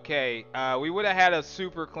going okay. We would have had a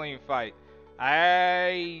super clean fight.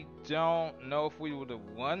 I don't know if we would have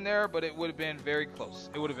won there, but it would have been very close.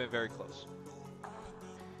 It would have been very close.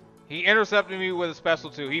 He intercepted me with a special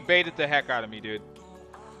too. He baited the heck out of me, dude.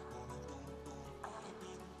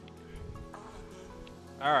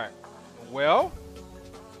 Alright. Well,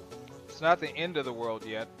 it's not the end of the world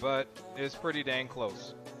yet, but it's pretty dang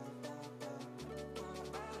close.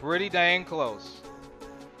 Pretty dang close.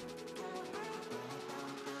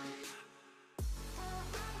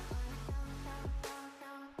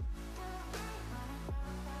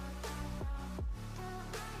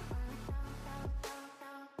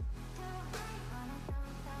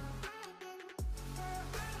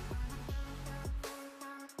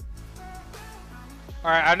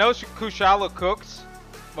 Alright, I know Kushala cooks,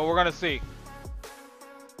 but we're gonna see.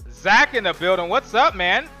 Zach in the building. What's up,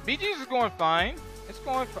 man? BG's is going fine. It's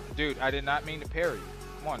going fine. Dude, I did not mean to parry you.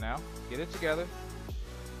 Come on now. Get it together.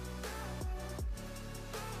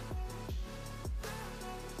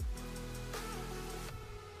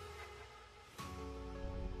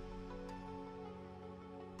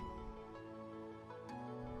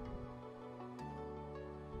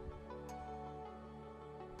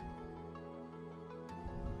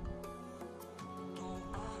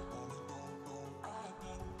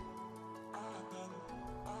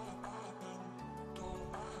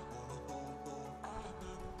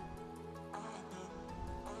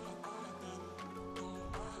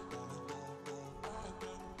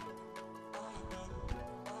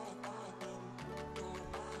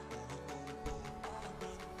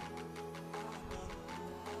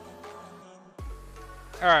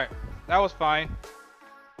 Alright, that was fine.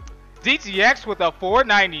 DTX with a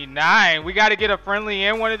 499. We got to get a friendly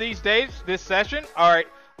in one of these days, this session. Alright,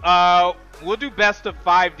 we'll do best of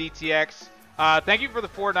 5 DTX. Thank you for the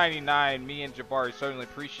 499. Me and Jabari certainly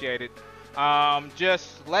appreciate it.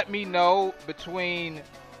 Just let me know between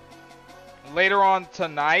later on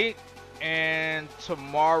tonight and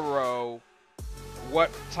tomorrow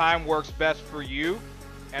what time works best for you,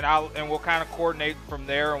 and we'll kind of coordinate from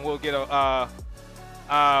there, and we'll get a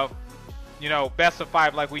you know, best of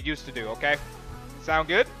 5 like we used to do, okay? Sound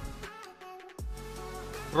good?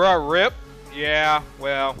 Bruh, rip? Yeah,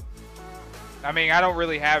 well, I mean, I don't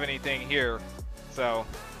really have anything here, so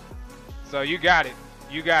you got it.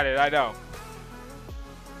 You got it, I know.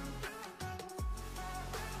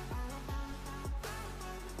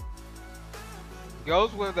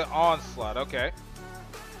 Goes with the onslaught, okay.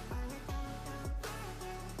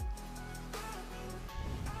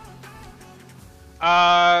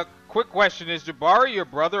 Quick question, is Jabari your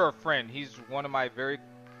brother or friend? He's one of my very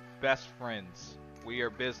best friends. We are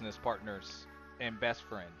business partners and best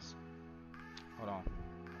friends. Hold on.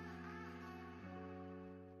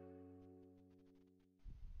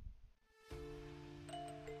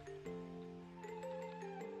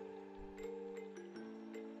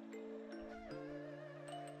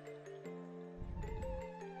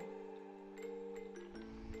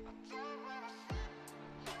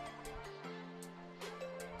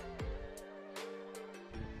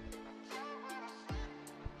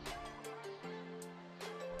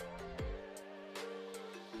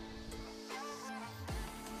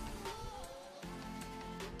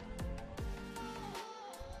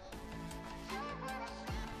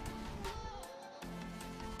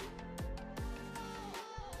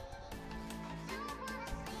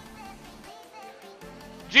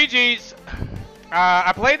 GG's.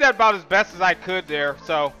 I played that about as best as I could there,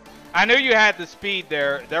 so I knew you had the speed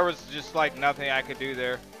there. There was just like nothing I could do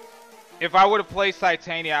there. If I would have placed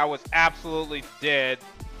Titania, I was absolutely dead.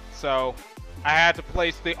 So I had to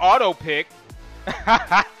place the auto pick.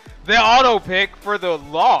 The auto pick for the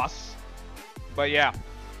loss. But yeah,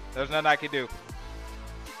 there's nothing I could do.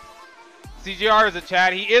 CGR is a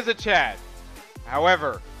Chad. He is a Chad.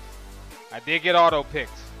 However, I did get auto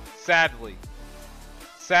picked. Sadly.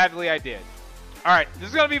 Sadly, I did. Alright, this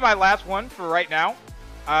is going to be my last one for right now.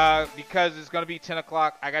 Because it's going to be 10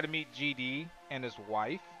 o'clock. I got to meet GD and his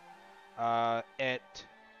wife at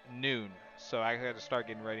noon. So I got to start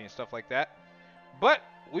getting ready and stuff like that. But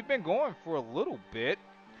we've been going for a little bit.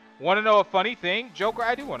 Want to know a funny thing? Joker,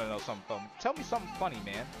 I do want to know something funny. Tell me something funny,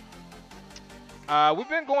 man. We've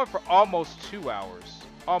been going for almost 2 hours.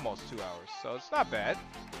 Almost 2 hours. So it's not bad.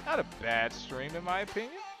 Not a bad stream, in my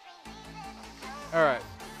opinion. Alright.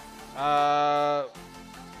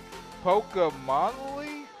 Pokemon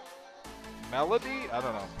Melody? I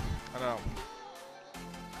don't know.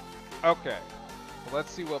 Okay. Well,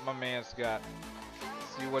 let's see what my man's got.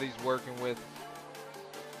 See what he's working with.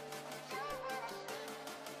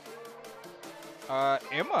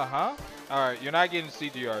 Emma, huh? Alright, you're not getting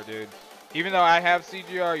CGR, dude. Even though I have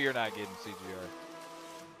CGR, you're not getting CGR.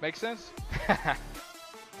 Make sense?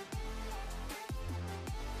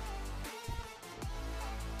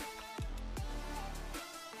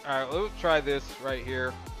 Alright, let's try this right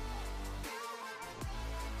here.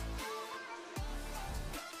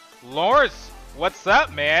 Lawrence, what's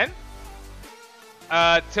up, man?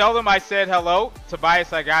 Tell them I said hello.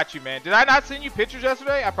 Tobias, I got you, man. Did I not send you pictures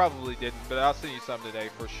yesterday? I probably didn't, but I'll send you some today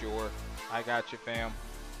for sure. I got you, fam.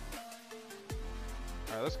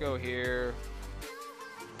 Alright, let's go here.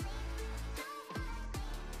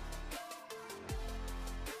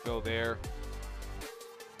 Go there.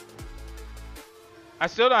 I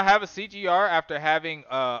still don't have a CGR after having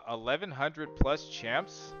 1100 plus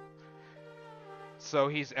champs. So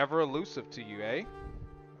he's ever elusive to you, eh?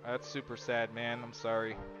 That's super sad, man. I'm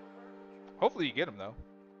sorry. Hopefully you get him though.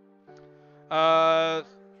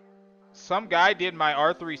 Some guy did my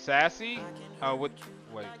R3 sassy with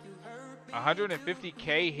wait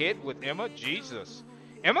 150k hit with Emma. Jesus,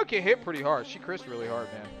 Emma can hit pretty hard. She crits really hard,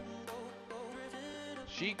 man.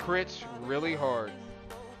 She crits really hard.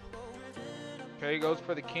 Okay, he goes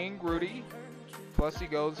for the King Grudy. Plus he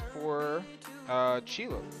goes for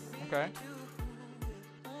Chila. Okay.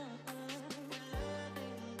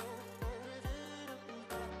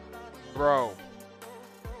 Bro.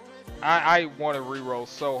 I want to reroll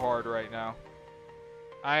so hard right now.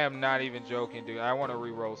 I am not even joking, dude. I want to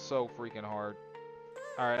reroll so freaking hard.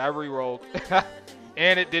 Alright, I rerolled.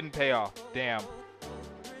 And it didn't pay off. Damn.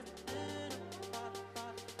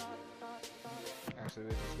 Actually,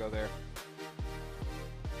 let's just go there.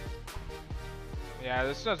 Yeah,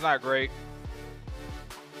 this one's not great.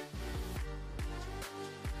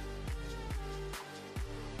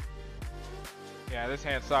 Yeah, this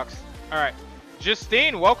hand sucks. Alright.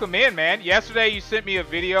 Justine, welcome in, man. Yesterday you sent me a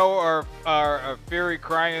video or a Fury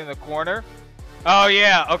crying in the corner. Oh,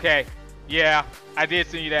 yeah. Okay. Yeah, I did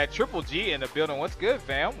send you that. Triple G in the building. What's good,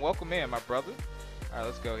 fam? Welcome in, my brother. All right,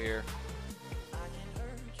 let's go here.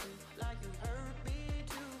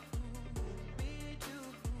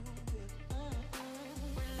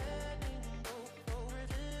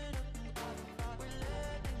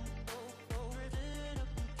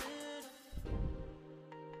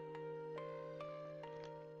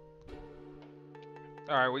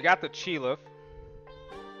 All right, we got the Chilif.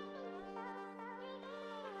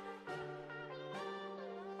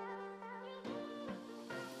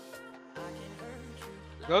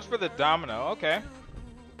 Goes for the Domino. Okay.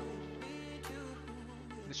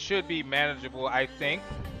 This should be manageable, I think,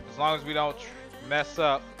 as long as we don't mess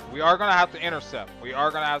up. We are going to have to intercept. We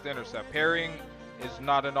are going to have to intercept. Parrying is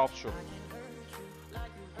not an option.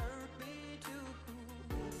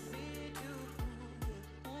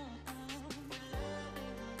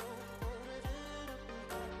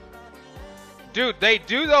 Dude, they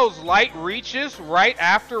do those light reaches right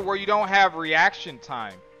after where you don't have reaction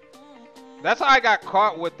time. That's how I got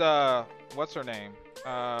caught with what's her name?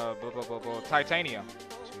 Titania.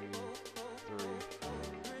 2, 3.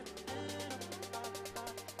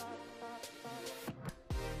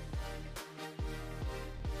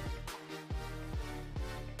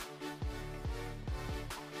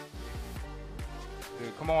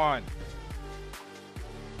 Dude, come on.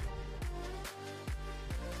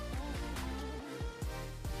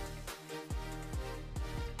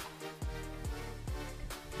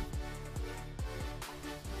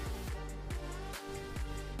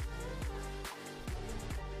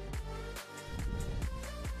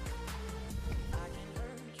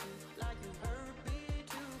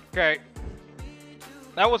 Okay.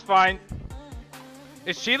 That was fine.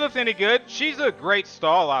 Is Sheila any good? She's a great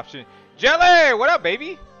stall option. Jelly, what up,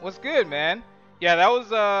 baby? What's good, man? Yeah, that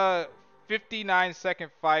was a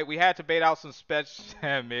 59-second fight. We had to bait out some special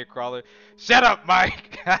mid-crawler. Shut up,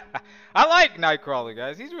 Mike. I like Nightcrawler,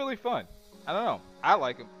 guys. He's really fun. I don't know. I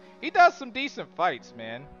like him. He does some decent fights,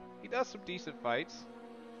 man. He does some decent fights.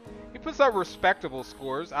 He puts up respectable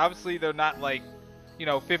scores. Obviously, they're not like, you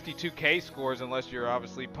know, 52k scores unless you're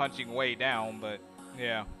obviously punching way down, but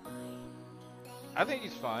yeah. I think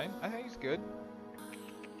he's fine. I think he's good.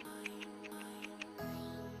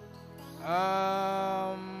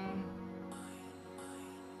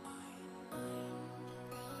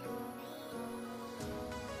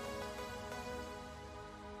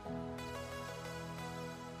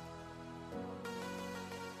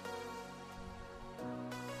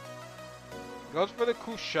 Goes for the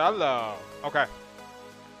Kushala. Okay.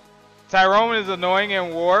 Tyrone is annoying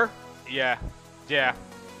in war. Yeah. Yeah.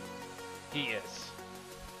 He is.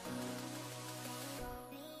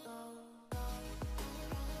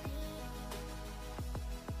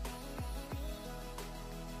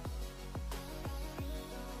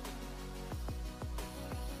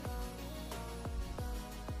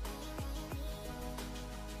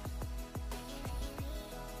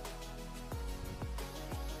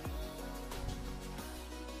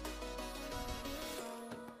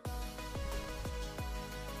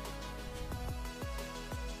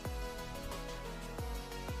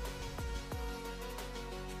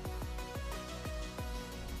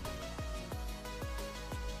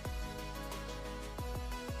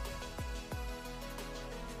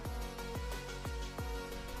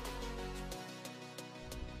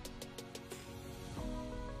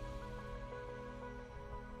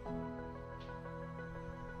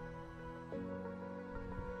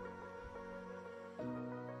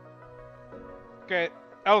 Okay,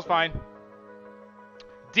 that was fine.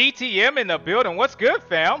 DTM in the building. What's good,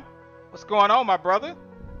 fam? What's going on, my brother?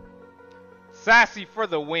 Sassy for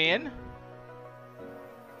the win.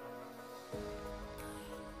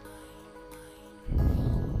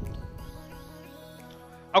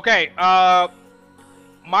 Okay,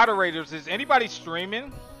 moderators, is anybody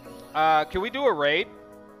streaming? Can we do a raid?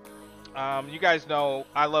 You guys know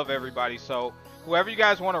I love everybody, so whoever you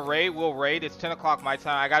guys want to raid, we'll raid. It's 10 o'clock my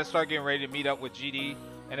time. I got to start getting ready to meet up with GD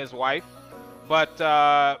and his wife. But,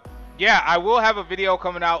 yeah, I will have a video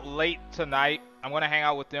coming out late tonight. I'm going to hang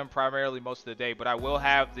out with them primarily most of the day, but I will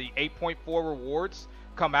have the 8.4 rewards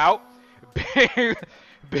come out.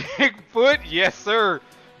 Bigfoot, yes, sir.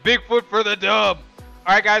 Bigfoot for the dub.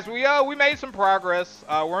 All right, guys, we made some progress.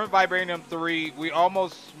 We're in Vibranium 3. We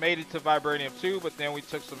almost made it to Vibranium 2, but then we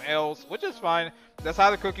took some L's, which is fine. That's how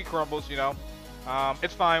the cookie crumbles, you know.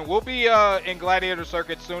 It's fine. We'll be in Gladiator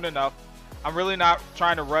Circuit soon enough. I'm really not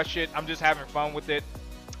trying to rush it. I'm just having fun with it.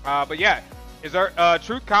 But yeah, is there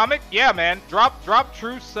Truth comic? Yeah, man. Drop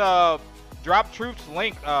Truth's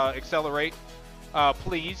link. Accelerate,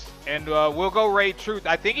 please, and we'll go raid Truth.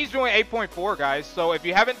 I think he's doing 8.4, guys. So if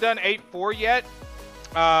you haven't done 8.4 yet.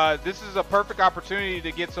 This is a perfect opportunity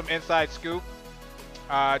to get some inside scoop.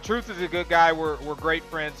 Truth is a good guy. We're great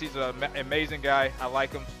friends. He's an amazing guy. I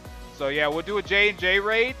like him. So yeah, we'll do a J&J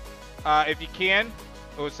raid if you can.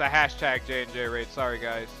 Oh, it's a hashtag J&J raid. Sorry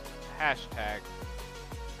guys. Hashtag.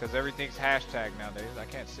 Because everything's hashtag nowadays. I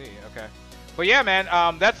can't see. Okay. But yeah, man.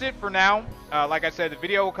 That's it for now. Like I said, the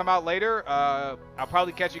video will come out later. I'll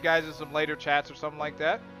probably catch you guys in some later chats or something like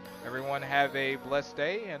that. Everyone have a blessed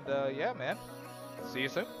day. And yeah, man. See you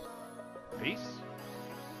soon. Peace.